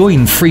plan to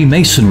join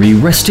Freemasonry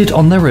rested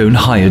on their own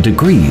higher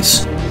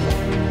degrees.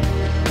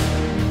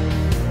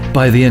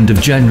 By the end of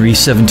January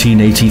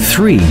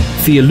 1783,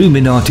 the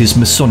Illuminati's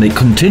Masonic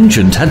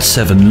contingent had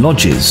 7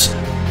 lodges.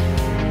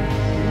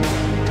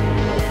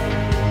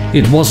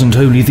 It wasn't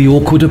only the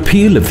awkward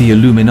appeal of the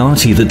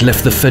Illuminati that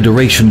left the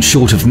Federation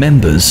short of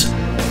members.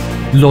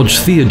 Lodge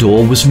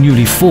Theodore was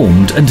newly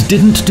formed and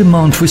didn't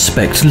demand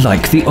respect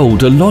like the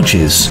older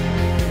lodges.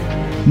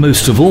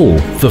 Most of all,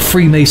 the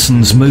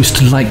Freemasons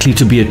most likely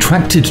to be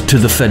attracted to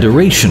the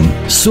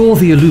Federation saw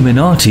the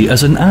Illuminati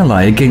as an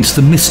ally against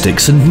the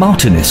mystics and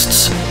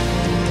Martinists.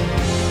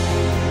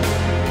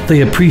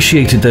 They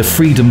appreciated their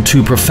freedom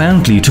too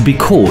profoundly to be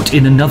caught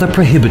in another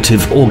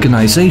prohibitive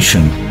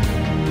organization.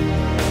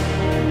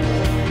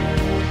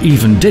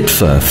 Even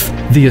Dittfurth,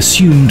 the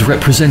assumed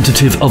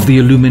representative of the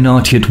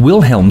Illuminati at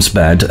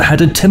Wilhelmsbad,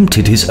 had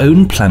attempted his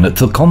own plan at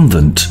the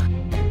convent.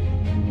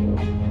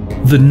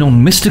 The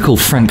non-mystical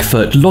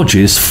Frankfurt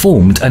lodges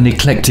formed an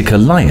eclectic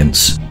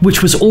alliance,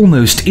 which was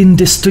almost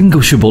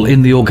indistinguishable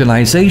in the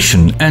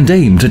organization and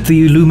aimed at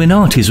the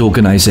Illuminati's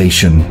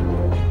organization.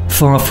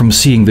 Far from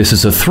seeing this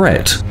as a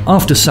threat,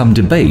 after some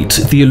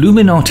debate, the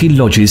Illuminati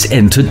lodges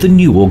entered the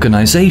new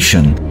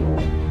organization.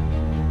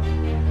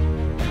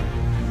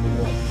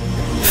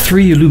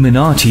 3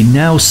 Illuminati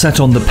now sat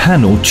on the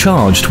panel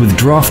charged with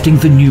drafting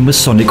the new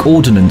Masonic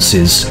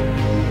ordinances.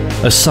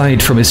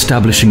 Aside from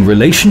establishing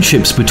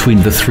relationships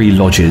between the 3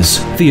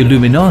 lodges, the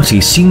Illuminati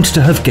seemed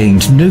to have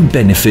gained no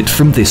benefit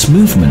from this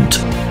movement.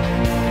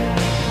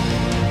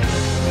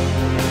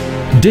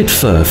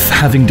 Dittfurth,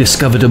 having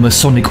discovered a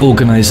Masonic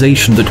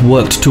organization that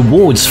worked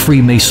towards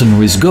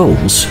Freemasonry's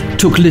goals,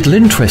 took little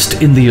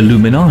interest in the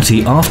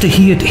Illuminati after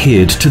he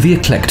adhered to the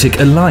Eclectic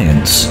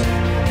Alliance.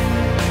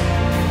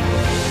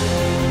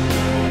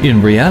 In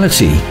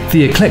reality,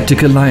 the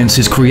Eclectic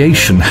Alliance's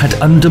creation had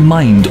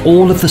undermined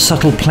all of the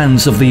subtle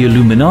plans of the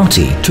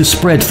Illuminati to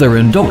spread their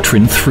own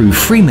doctrine through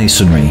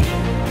Freemasonry.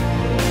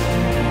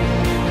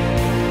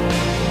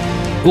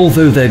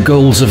 Although their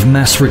goals of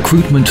mass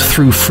recruitment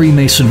through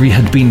Freemasonry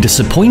had been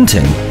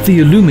disappointing, the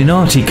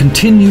Illuminati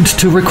continued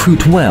to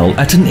recruit well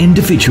at an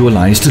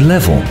individualized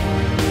level.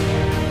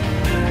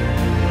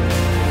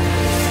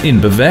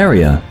 In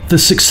Bavaria, the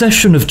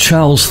succession of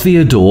Charles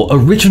Theodore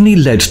originally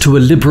led to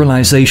a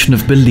liberalization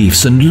of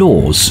beliefs and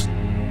laws.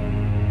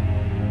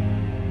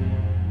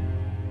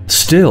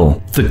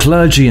 Still, the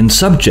clergy and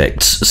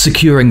subjects,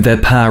 securing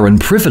their power and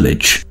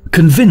privilege,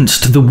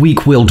 convinced the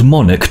weak-willed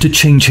monarch to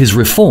change his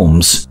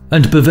reforms,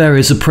 and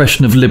Bavaria's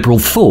oppression of liberal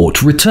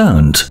thought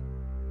returned.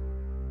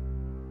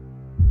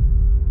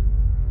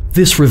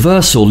 This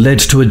reversal led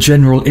to a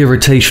general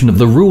irritation of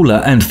the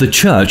ruler and the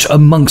church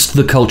amongst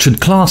the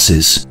cultured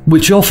classes,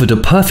 which offered a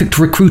perfect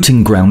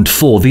recruiting ground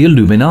for the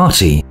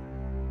Illuminati.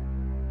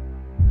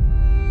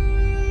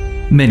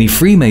 Many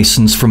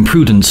Freemasons from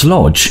Prudence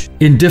Lodge,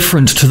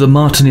 indifferent to the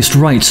Martinist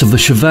rights of the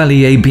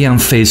Chevalier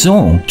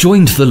Bienfaisant,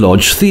 joined the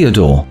Lodge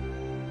Theodore.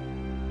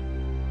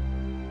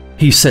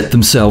 He set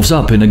themselves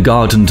up in a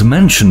gardened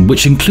mansion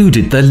which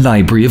included their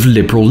library of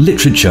liberal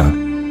literature.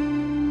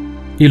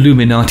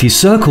 Illuminati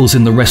circles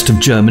in the rest of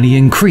Germany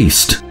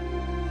increased.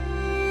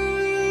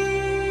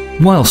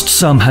 Whilst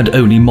some had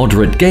only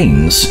moderate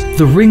gains,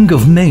 the Ring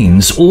of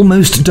Mainz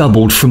almost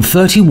doubled from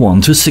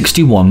 31 to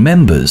 61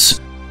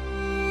 members.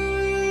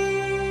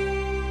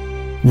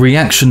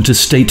 Reaction to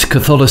state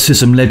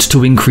Catholicism led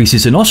to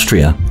increases in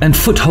Austria, and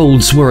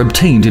footholds were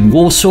obtained in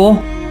Warsaw,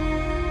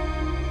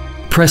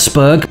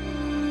 Pressburg,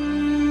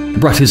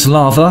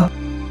 Bratislava,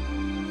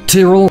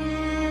 Tyrol,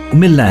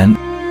 Milan,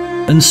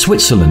 and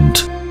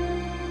Switzerland.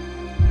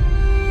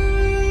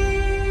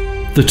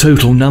 The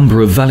total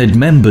number of valid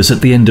members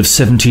at the end of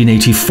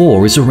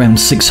 1784 is around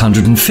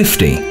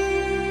 650.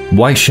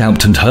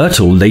 Weishaupt and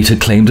Hertel later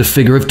claimed a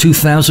figure of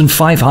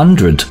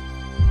 2,500.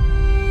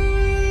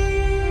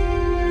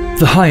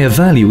 The higher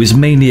value is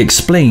mainly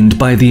explained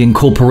by the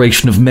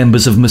incorporation of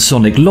members of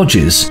Masonic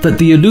lodges that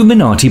the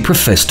Illuminati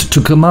professed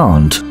to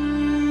command.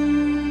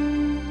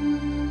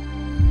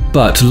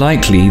 But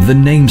likely the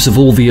names of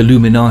all the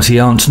Illuminati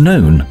aren't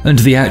known, and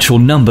the actual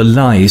number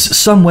lies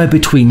somewhere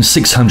between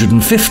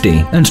 650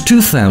 and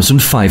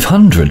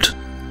 2,500.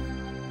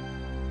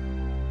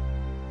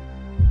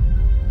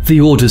 The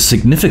order's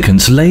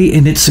significance lay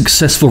in its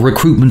successful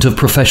recruitment of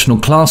professional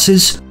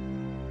classes,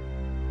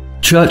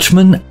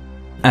 churchmen,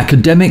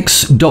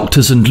 academics,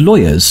 doctors and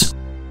lawyers,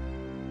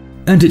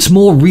 and its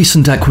more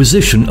recent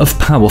acquisition of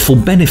powerful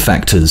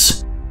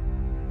benefactors.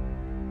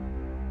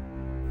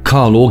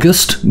 Karl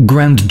August,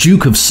 Grand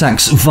Duke of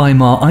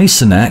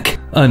Saxe-Weimar-Eisenach,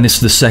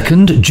 Ernest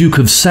II, Duke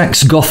of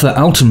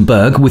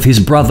Saxe-Gotha-Altenburg with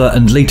his brother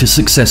and later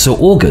successor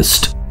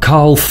August,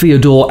 Karl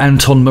Theodor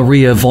Anton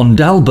Maria von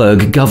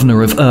Dalberg,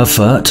 Governor of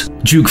Erfurt,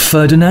 Duke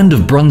Ferdinand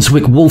of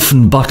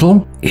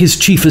Brunswick-Wolfenbüttel, his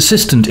chief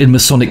assistant in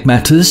Masonic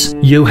matters,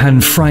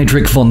 Johann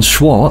Friedrich von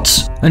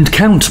Schwarz, and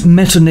Count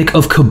Metternich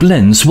of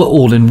Koblenz were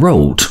all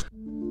enrolled.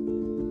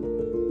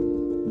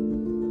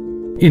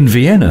 In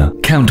Vienna,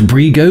 Count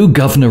Brigo,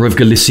 Governor of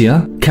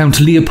Galicia, Count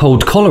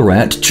Leopold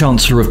Kolowrat,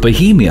 Chancellor of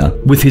Bohemia,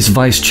 with his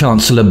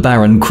Vice-Chancellor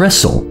Baron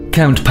Kressel,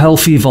 Count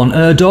Palfy von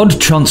Erdod,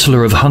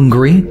 Chancellor of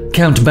Hungary,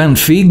 Count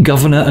Banfi,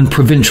 Governor and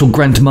Provincial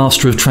Grand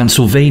Master of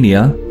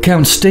Transylvania,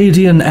 Count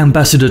Stadion,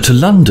 Ambassador to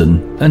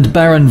London, and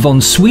Baron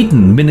von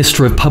Swieten,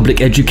 Minister of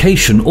Public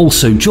Education,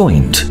 also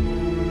joined.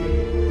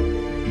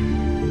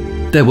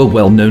 There were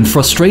well-known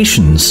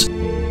frustrations.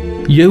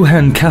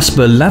 Johann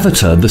Caspar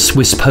Lavater, the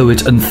Swiss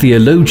poet and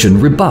theologian,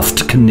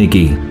 rebuffed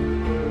Knigge.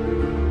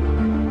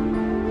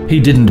 He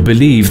didn't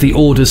believe the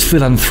order's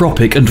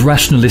philanthropic and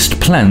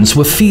rationalist plans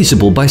were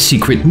feasible by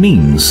secret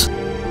means.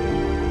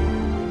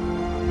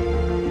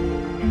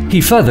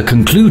 He further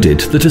concluded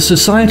that a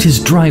society's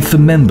drive for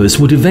members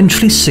would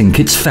eventually sink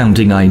its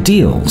founding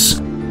ideals.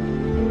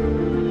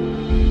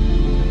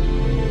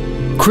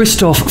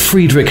 Christoph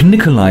Friedrich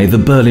Nicolai, the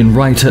Berlin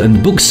writer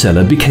and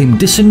bookseller, became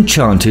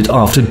disenchanted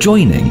after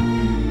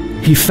joining.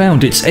 He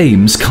found its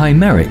aims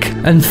chimeric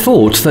and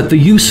thought that the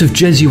use of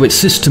Jesuit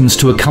systems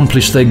to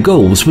accomplish their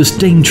goals was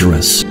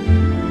dangerous.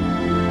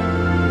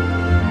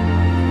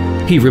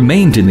 He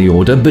remained in the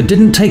order but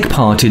didn't take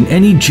part in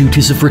any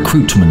duties of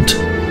recruitment.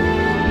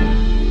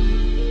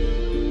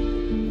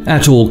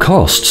 At all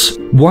costs,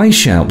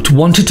 Weishaupt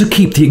wanted to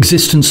keep the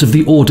existence of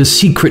the order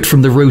secret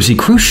from the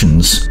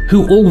Rosicrucians,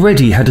 who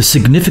already had a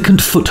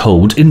significant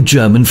foothold in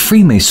German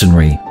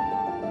Freemasonry.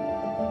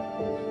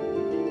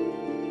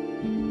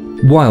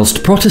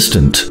 Whilst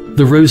Protestant,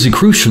 the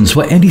Rosicrucians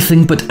were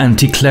anything but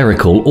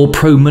anti-clerical or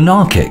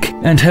pro-monarchic,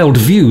 and held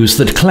views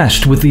that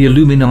clashed with the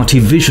Illuminati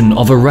vision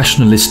of a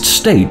rationalist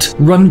state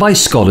run by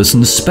scholars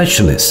and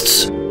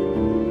specialists.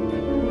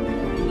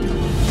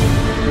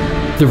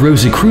 The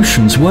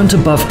Rosicrucians weren't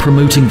above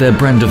promoting their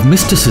brand of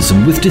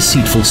mysticism with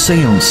deceitful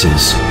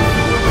seances.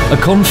 A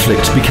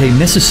conflict became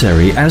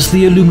necessary as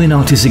the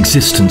Illuminati's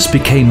existence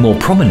became more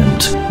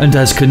prominent, and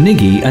as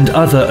Knigge and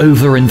other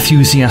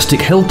over-enthusiastic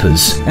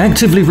helpers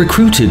actively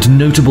recruited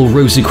notable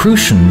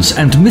Rosicrucians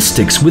and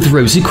mystics with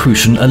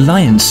Rosicrucian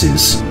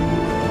alliances.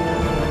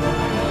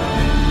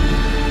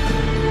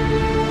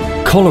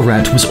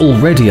 Kolowrat was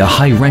already a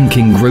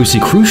high-ranking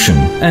Rosicrucian,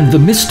 and the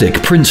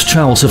mystic Prince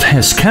Charles of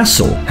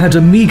Hesse-Kassel had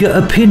a meagre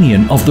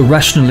opinion of the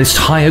rationalist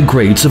higher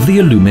grades of the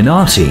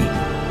Illuminati.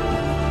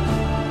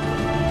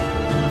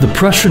 The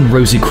Prussian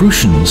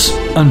Rosicrucians,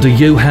 under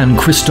Johann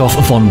Christoph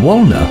von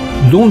Wallner,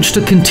 launched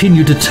a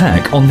continued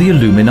attack on the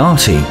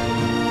Illuminati.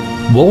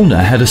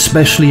 Wallner had a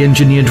specially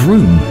engineered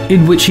room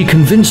in which he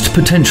convinced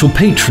potential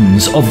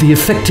patrons of the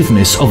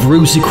effectiveness of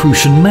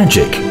Rosicrucian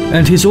magic,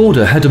 and his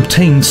order had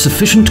obtained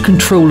sufficient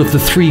control of the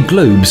Three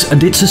Globes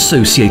and its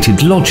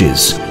associated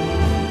lodges.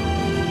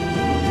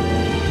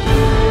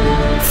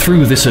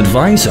 Through this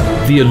advisor,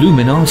 the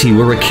Illuminati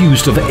were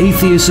accused of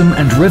atheism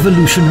and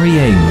revolutionary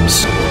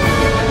aims.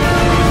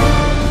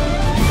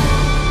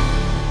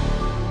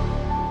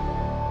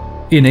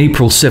 In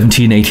April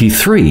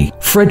 1783,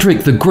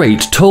 Frederick the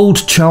Great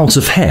told Charles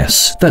of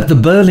Hesse that the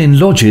Berlin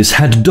lodges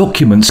had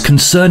documents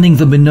concerning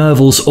the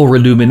Minervals or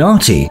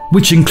Illuminati,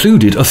 which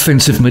included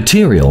offensive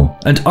material,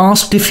 and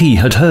asked if he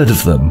had heard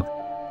of them.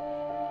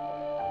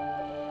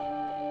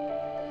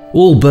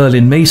 All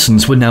Berlin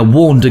Masons were now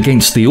warned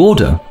against the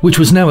order, which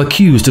was now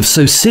accused of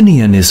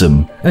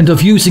Socinianism and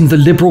of using the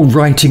liberal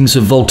writings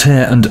of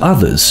Voltaire and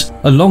others,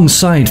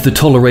 alongside the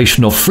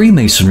toleration of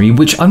Freemasonry,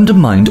 which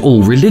undermined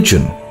all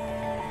religion.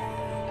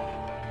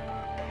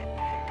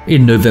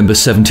 In November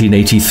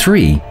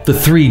 1783, the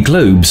Three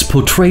Globes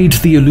portrayed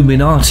the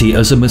Illuminati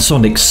as a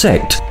Masonic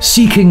sect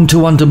seeking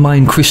to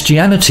undermine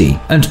Christianity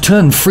and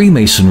turn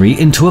Freemasonry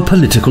into a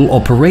political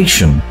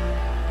operation.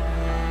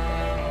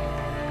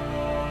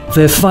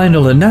 Their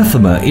final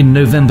anathema in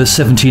November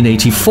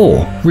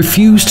 1784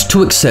 refused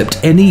to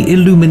accept any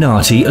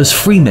Illuminati as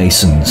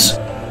Freemasons.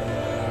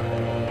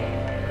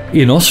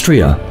 In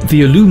Austria,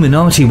 the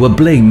Illuminati were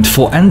blamed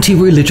for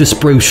anti-religious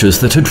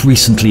brochures that had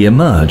recently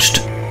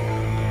emerged.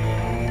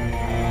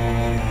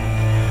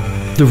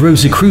 The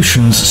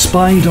Rosicrucians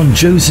spied on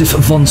Joseph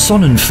von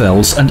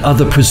Sonnenfels and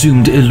other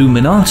presumed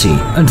Illuminati,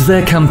 and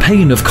their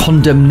campaign of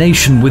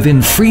condemnation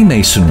within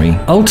Freemasonry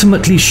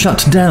ultimately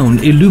shut down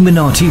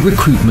Illuminati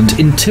recruitment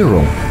in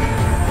Tyrol.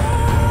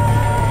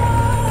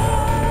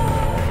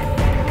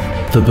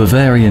 The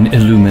Bavarian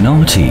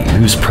Illuminati,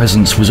 whose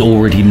presence was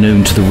already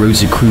known to the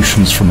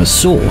Rosicrucians from a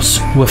source,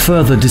 were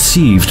further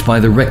deceived by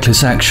the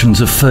reckless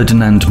actions of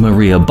Ferdinand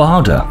Maria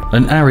Baader,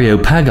 an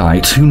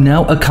Areopagite who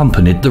now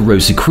accompanied the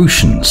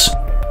Rosicrucians.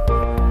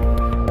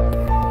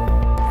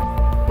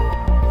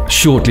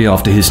 Shortly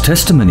after his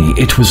testimony,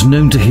 it was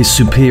known to his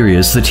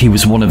superiors that he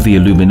was one of the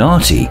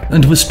Illuminati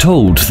and was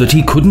told that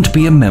he couldn't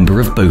be a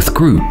member of both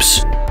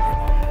groups.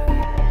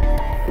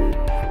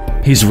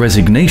 His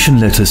resignation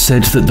letter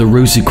said that the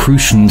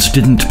Rosicrucians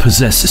didn't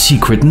possess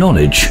secret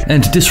knowledge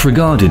and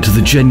disregarded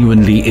the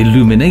genuinely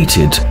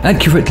illuminated,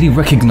 accurately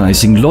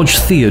recognizing Lodge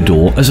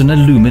Theodore as an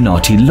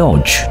Illuminati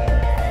lodge.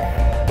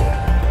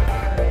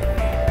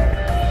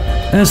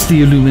 As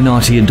the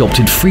Illuminati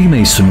adopted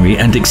Freemasonry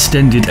and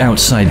extended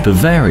outside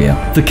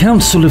Bavaria, the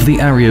Council of the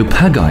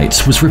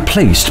Areopagites was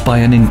replaced by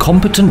an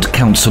incompetent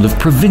Council of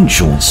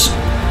Provincials.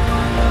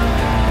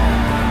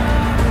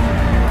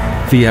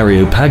 The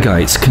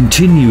Areopagites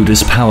continued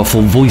as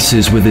powerful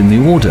voices within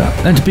the order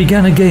and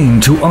began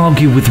again to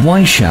argue with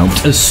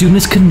Weishaupt as soon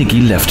as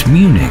Carnegie left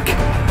Munich.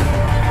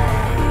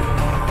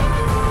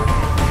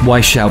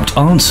 Weishaupt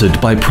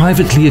answered by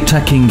privately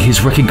attacking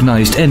his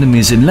recognized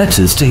enemies in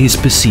letters to his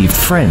perceived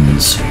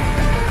friends.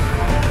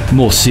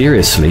 More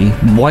seriously,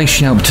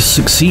 Weishaupt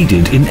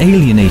succeeded in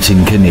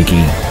alienating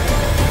Carnegie.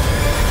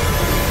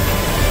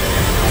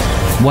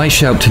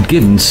 Weishaupt had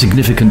given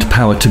significant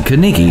power to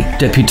Carnegie,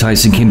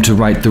 deputizing him to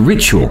write the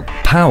ritual,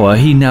 power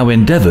he now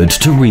endeavored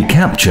to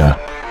recapture.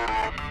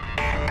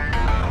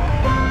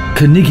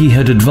 Carnegie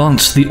had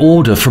advanced the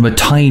order from a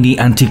tiny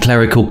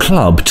anti-clerical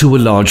club to a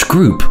large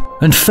group,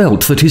 and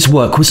felt that his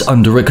work was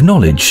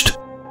under-acknowledged.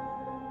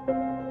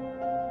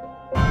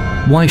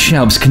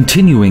 Weishaupt's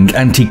continuing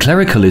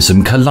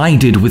anti-clericalism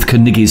collided with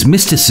Carnegie's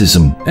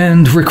mysticism,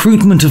 and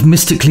recruitment of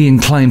mystically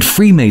inclined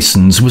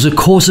Freemasons was a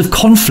cause of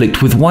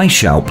conflict with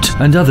Weishaupt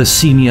and other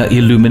senior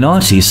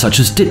Illuminati such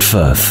as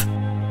Ditfurth.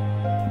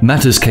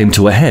 Matters came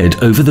to a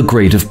head over the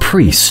grade of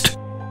priest.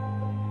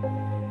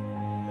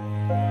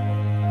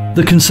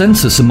 The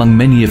consensus among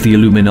many of the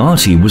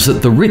Illuminati was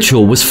that the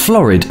ritual was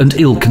florid and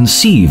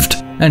ill-conceived,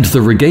 and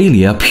the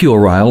regalia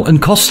puerile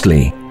and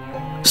costly.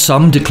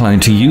 Some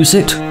declined to use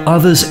it,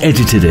 others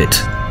edited it.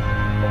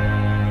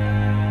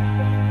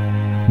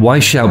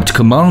 Weishaupt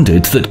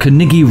commanded that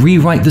Carnegie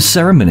rewrite the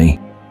ceremony.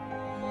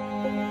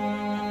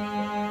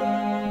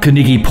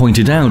 Carnegie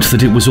pointed out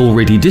that it was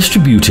already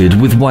distributed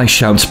with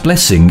Weishaupt's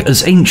blessing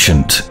as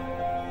ancient.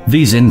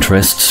 These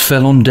interests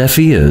fell on deaf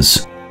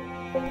ears.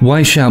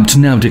 Weishaupt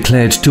now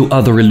declared to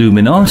other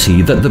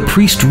Illuminati that the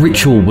priest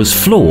ritual was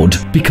flawed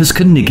because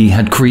Carnegie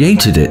had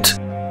created it.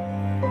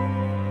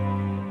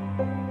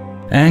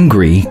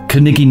 Angry,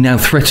 Carnegie now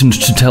threatened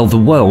to tell the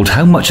world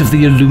how much of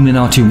the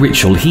Illuminati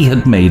ritual he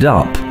had made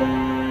up.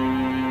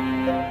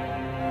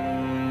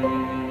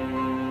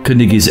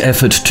 Carnegie's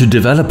effort to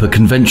develop a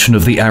convention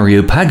of the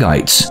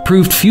Areopagites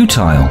proved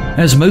futile,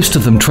 as most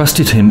of them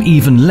trusted him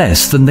even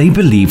less than they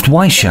believed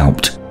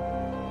Weishaupt.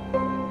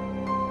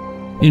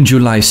 In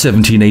July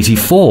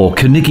 1784,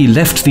 Carnegie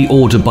left the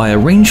order by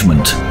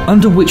arrangement,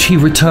 under which he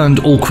returned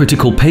all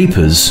critical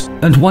papers,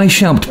 and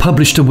Weishaupt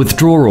published a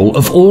withdrawal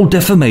of all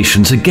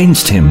defamations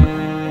against him.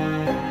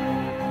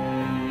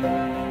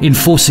 In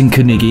forcing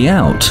Carnegie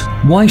out,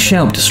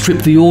 Weishaupt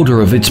stripped the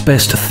order of its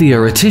best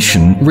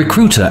theoretician,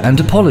 recruiter, and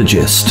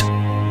apologist.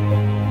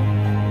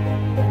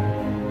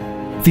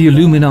 The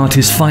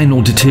Illuminati's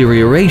final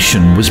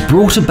deterioration was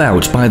brought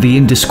about by the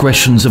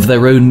indiscretions of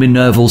their own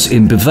Minervals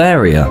in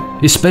Bavaria,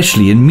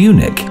 especially in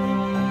Munich.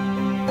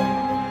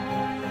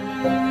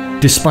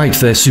 Despite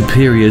their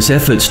superiors'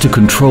 efforts to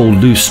control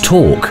loose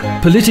talk,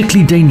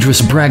 politically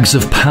dangerous brags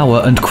of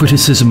power and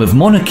criticism of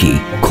monarchy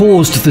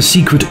caused the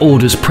secret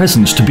order's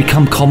presence to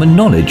become common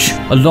knowledge,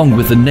 along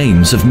with the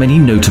names of many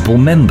notable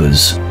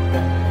members.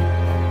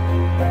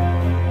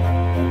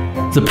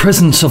 The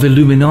presence of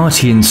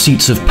Illuminati in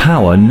seats of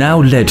power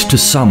now led to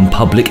some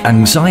public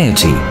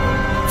anxiety.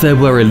 There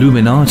were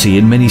Illuminati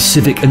in many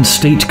civic and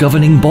state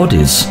governing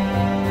bodies.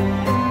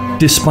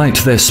 Despite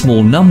their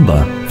small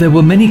number, there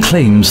were many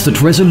claims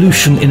that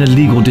resolution in a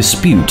legal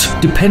dispute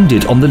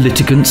depended on the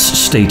litigant's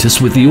status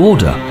with the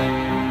order.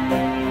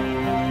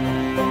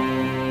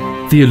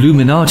 The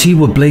Illuminati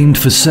were blamed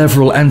for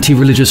several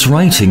anti-religious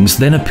writings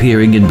then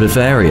appearing in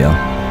Bavaria.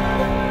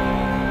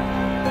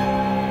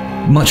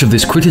 Much of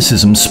this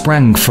criticism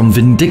sprang from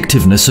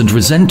vindictiveness and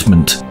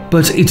resentment,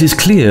 but it is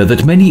clear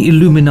that many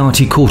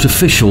Illuminati court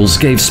officials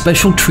gave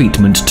special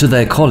treatment to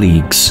their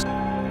colleagues.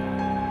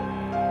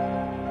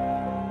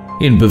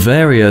 In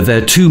Bavaria,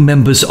 their 2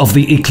 members of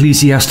the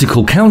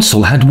ecclesiastical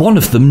council had one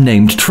of them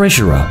named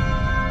treasurer.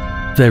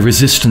 Their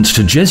resistance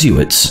to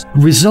Jesuits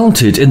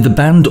resulted in the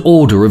banned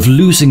order of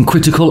losing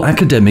critical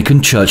academic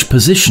and church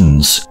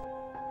positions.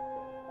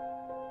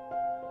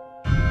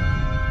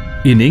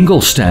 In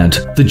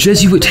Ingolstadt, the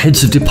Jesuit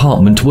heads of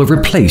department were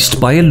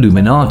replaced by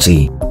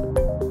Illuminati.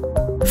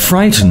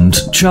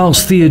 Frightened,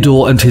 Charles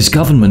Theodore and his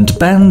government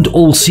banned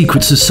all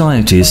secret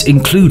societies,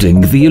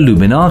 including the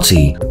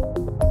Illuminati.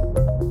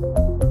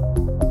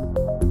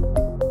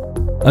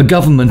 A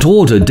government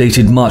order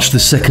dated March 2,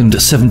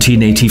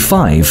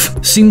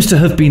 1785, seems to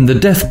have been the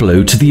death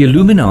blow to the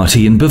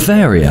Illuminati in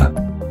Bavaria.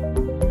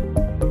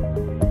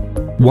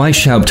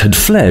 Weishaupt had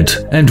fled,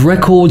 and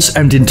records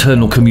and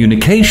internal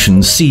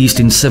communications seized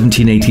in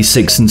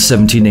 1786 and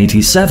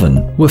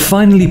 1787 were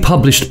finally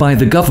published by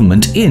the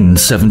government in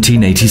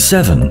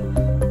 1787.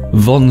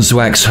 Von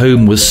Zwack's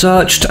home was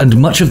searched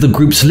and much of the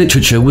group's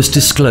literature was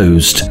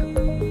disclosed.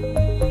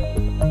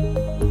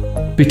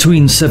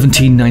 Between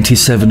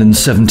 1797 and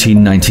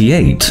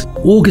 1798,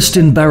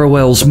 Augustin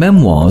Barruel's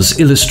memoirs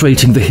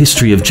illustrating the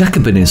history of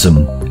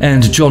Jacobinism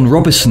and John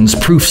Robinson's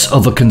Proofs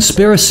of a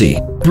Conspiracy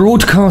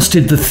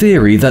broadcasted the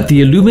theory that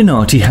the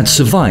Illuminati had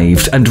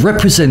survived and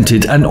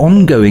represented an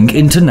ongoing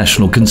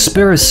international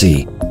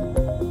conspiracy.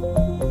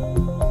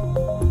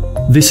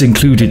 This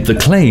included the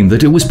claim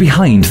that it was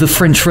behind the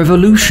French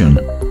Revolution.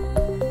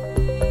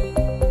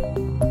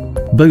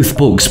 Both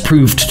books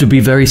proved to be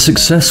very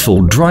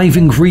successful,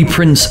 driving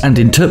reprints and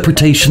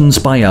interpretations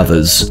by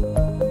others.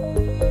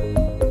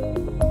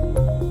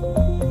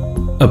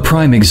 A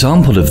prime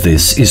example of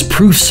this is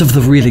Proofs of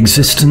the Real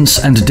Existence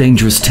and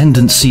Dangerous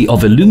Tendency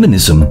of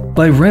Illuminism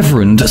by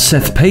Reverend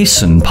Seth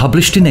Payson,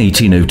 published in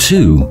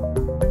 1802.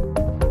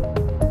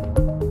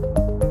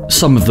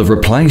 Some of the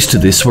replies to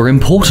this were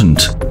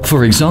important.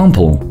 For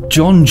example,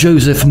 John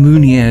Joseph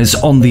Mounier's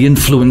On the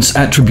Influence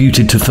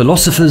Attributed to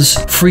Philosophers,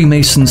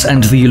 Freemasons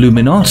and the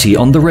Illuminati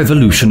on the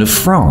Revolution of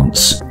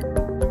France.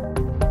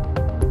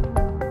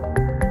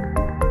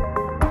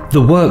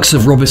 The works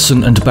of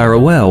Robison and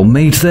Barruel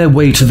made their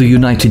way to the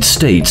United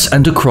States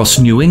and across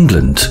New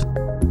England.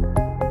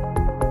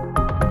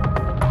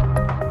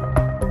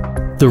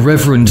 The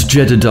Reverend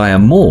Jedediah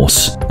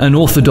Morse, an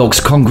Orthodox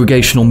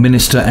congregational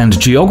minister and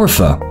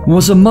geographer,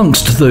 was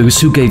amongst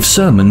those who gave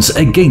sermons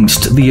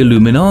against the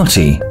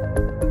Illuminati.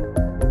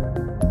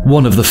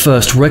 One of the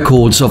first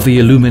records of the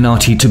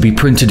Illuminati to be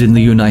printed in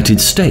the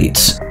United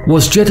States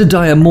was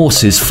Jedediah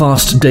Morse's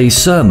Fast Day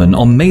Sermon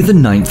on May 9,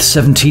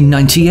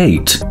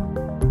 1798.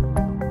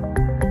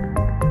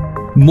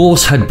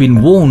 Morse had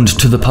been warned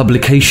to the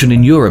publication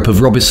in Europe of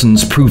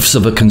Robison's Proofs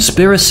of a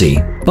Conspiracy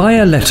by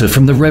a letter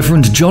from the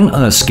Reverend John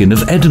Erskine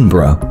of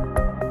Edinburgh.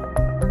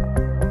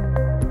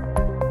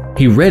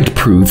 He read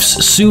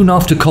proofs soon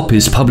after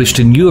copies published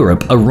in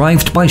Europe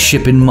arrived by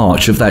ship in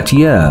March of that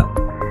year.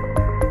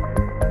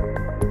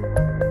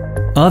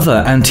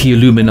 Other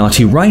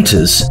anti-Illuminati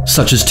writers,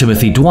 such as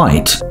Timothy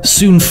Dwight,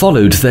 soon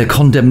followed their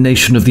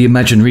condemnation of the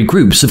imaginary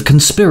groups of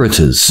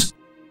conspirators.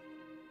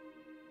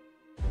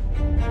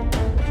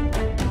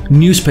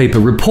 Newspaper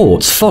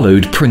reports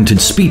followed printed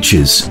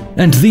speeches,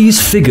 and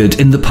these figured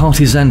in the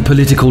partisan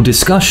political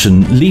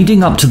discussion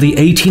leading up to the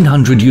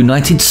 1800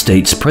 United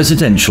States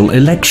presidential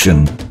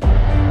election.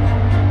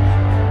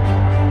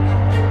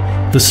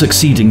 The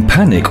succeeding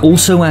panic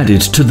also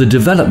added to the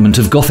development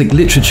of Gothic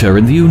literature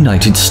in the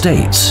United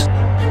States.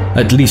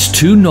 At least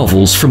 2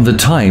 novels from the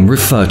time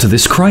refer to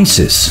this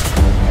crisis: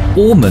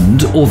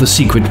 Ormond or The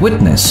Secret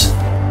Witness,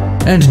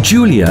 and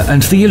Julia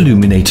and the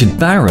Illuminated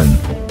Baron.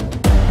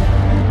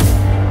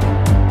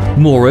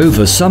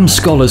 Moreover, some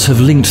scholars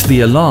have linked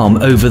the alarm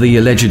over the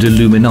alleged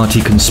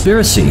Illuminati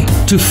conspiracy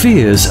to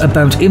fears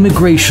about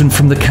immigration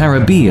from the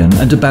Caribbean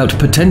and about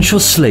potential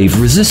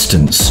slave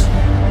resistance.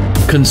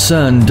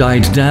 Concern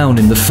died down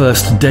in the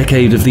first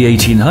decade of the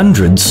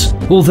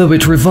 1800s, although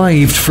it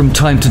revived from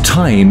time to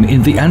time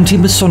in the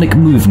anti-Masonic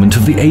movement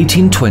of the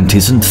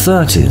 1820s and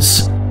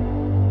 30s.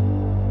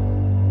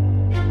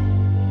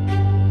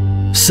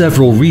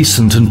 Several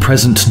recent and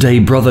present-day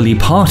brotherly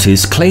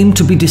parties claim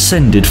to be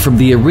descended from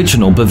the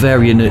original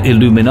Bavarian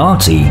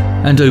Illuminati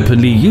and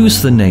openly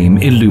use the name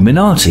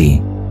Illuminati.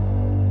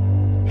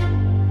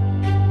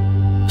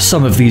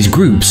 Some of these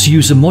groups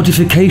use a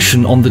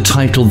modification on the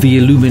title the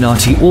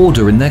Illuminati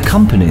Order in their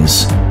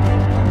companies.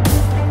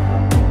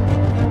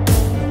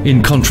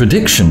 In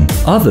contradiction,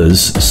 others,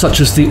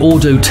 such as the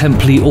Ordo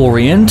Templi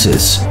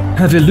Orientis,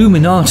 have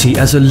Illuminati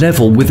as a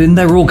level within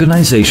their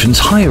organization's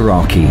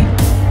hierarchy.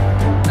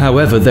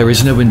 However, there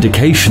is no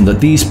indication that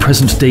these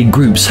present-day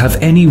groups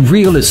have any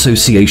real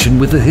association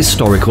with the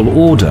historical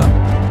order.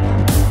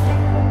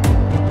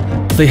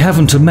 They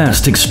haven't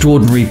amassed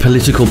extraordinary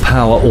political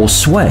power or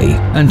sway,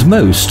 and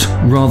most,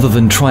 rather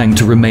than trying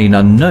to remain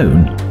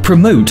unknown,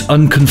 promote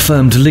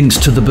unconfirmed links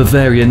to the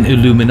Bavarian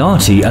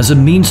Illuminati as a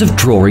means of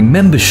drawing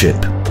membership.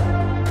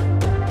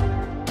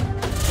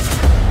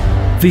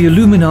 The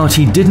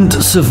Illuminati didn't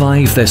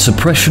survive their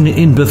suppression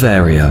in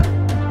Bavaria.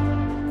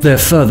 Their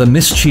further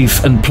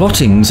mischief and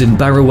plottings in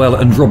Barruel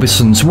and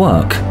Robison's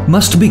work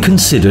must be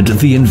considered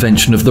the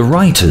invention of the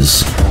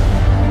writers.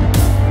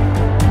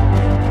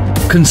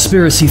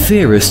 Conspiracy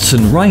theorists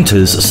and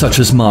writers such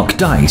as Mark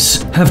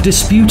Dice have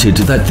disputed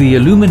that the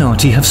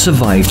Illuminati have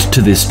survived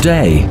to this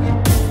day.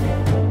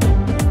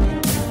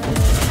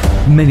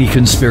 Many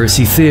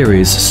conspiracy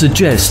theories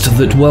suggest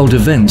that world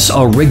events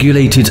are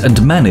regulated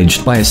and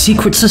managed by a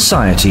secret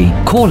society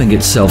calling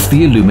itself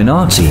the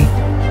Illuminati.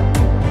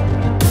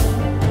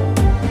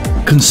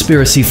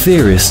 Conspiracy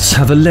theorists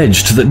have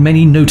alleged that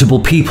many notable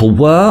people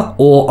were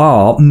or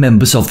are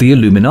members of the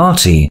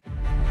Illuminati.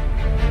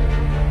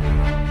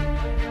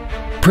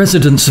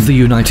 Presidents of the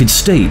United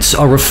States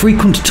are a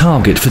frequent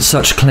target for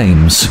such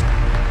claims.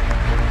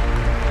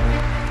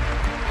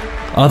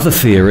 Other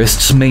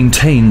theorists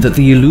maintain that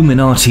the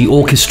Illuminati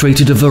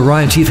orchestrated a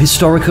variety of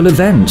historical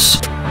events.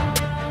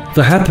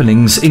 The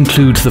happenings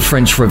include the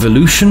French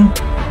Revolution,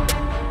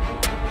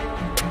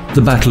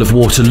 the Battle of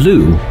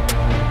Waterloo,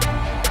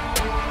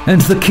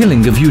 and the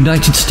killing of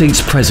United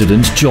States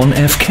President John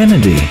F.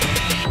 Kennedy.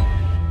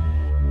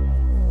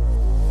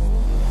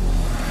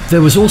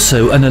 There was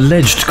also an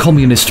alleged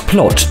communist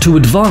plot to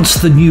advance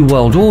the New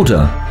World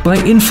Order by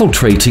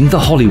infiltrating the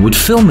Hollywood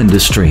film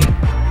industry.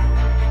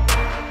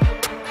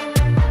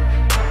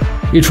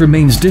 It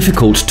remains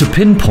difficult to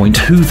pinpoint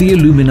who the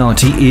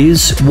Illuminati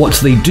is, what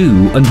they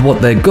do, and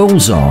what their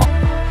goals are.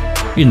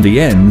 In the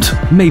end,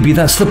 maybe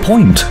that's the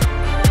point.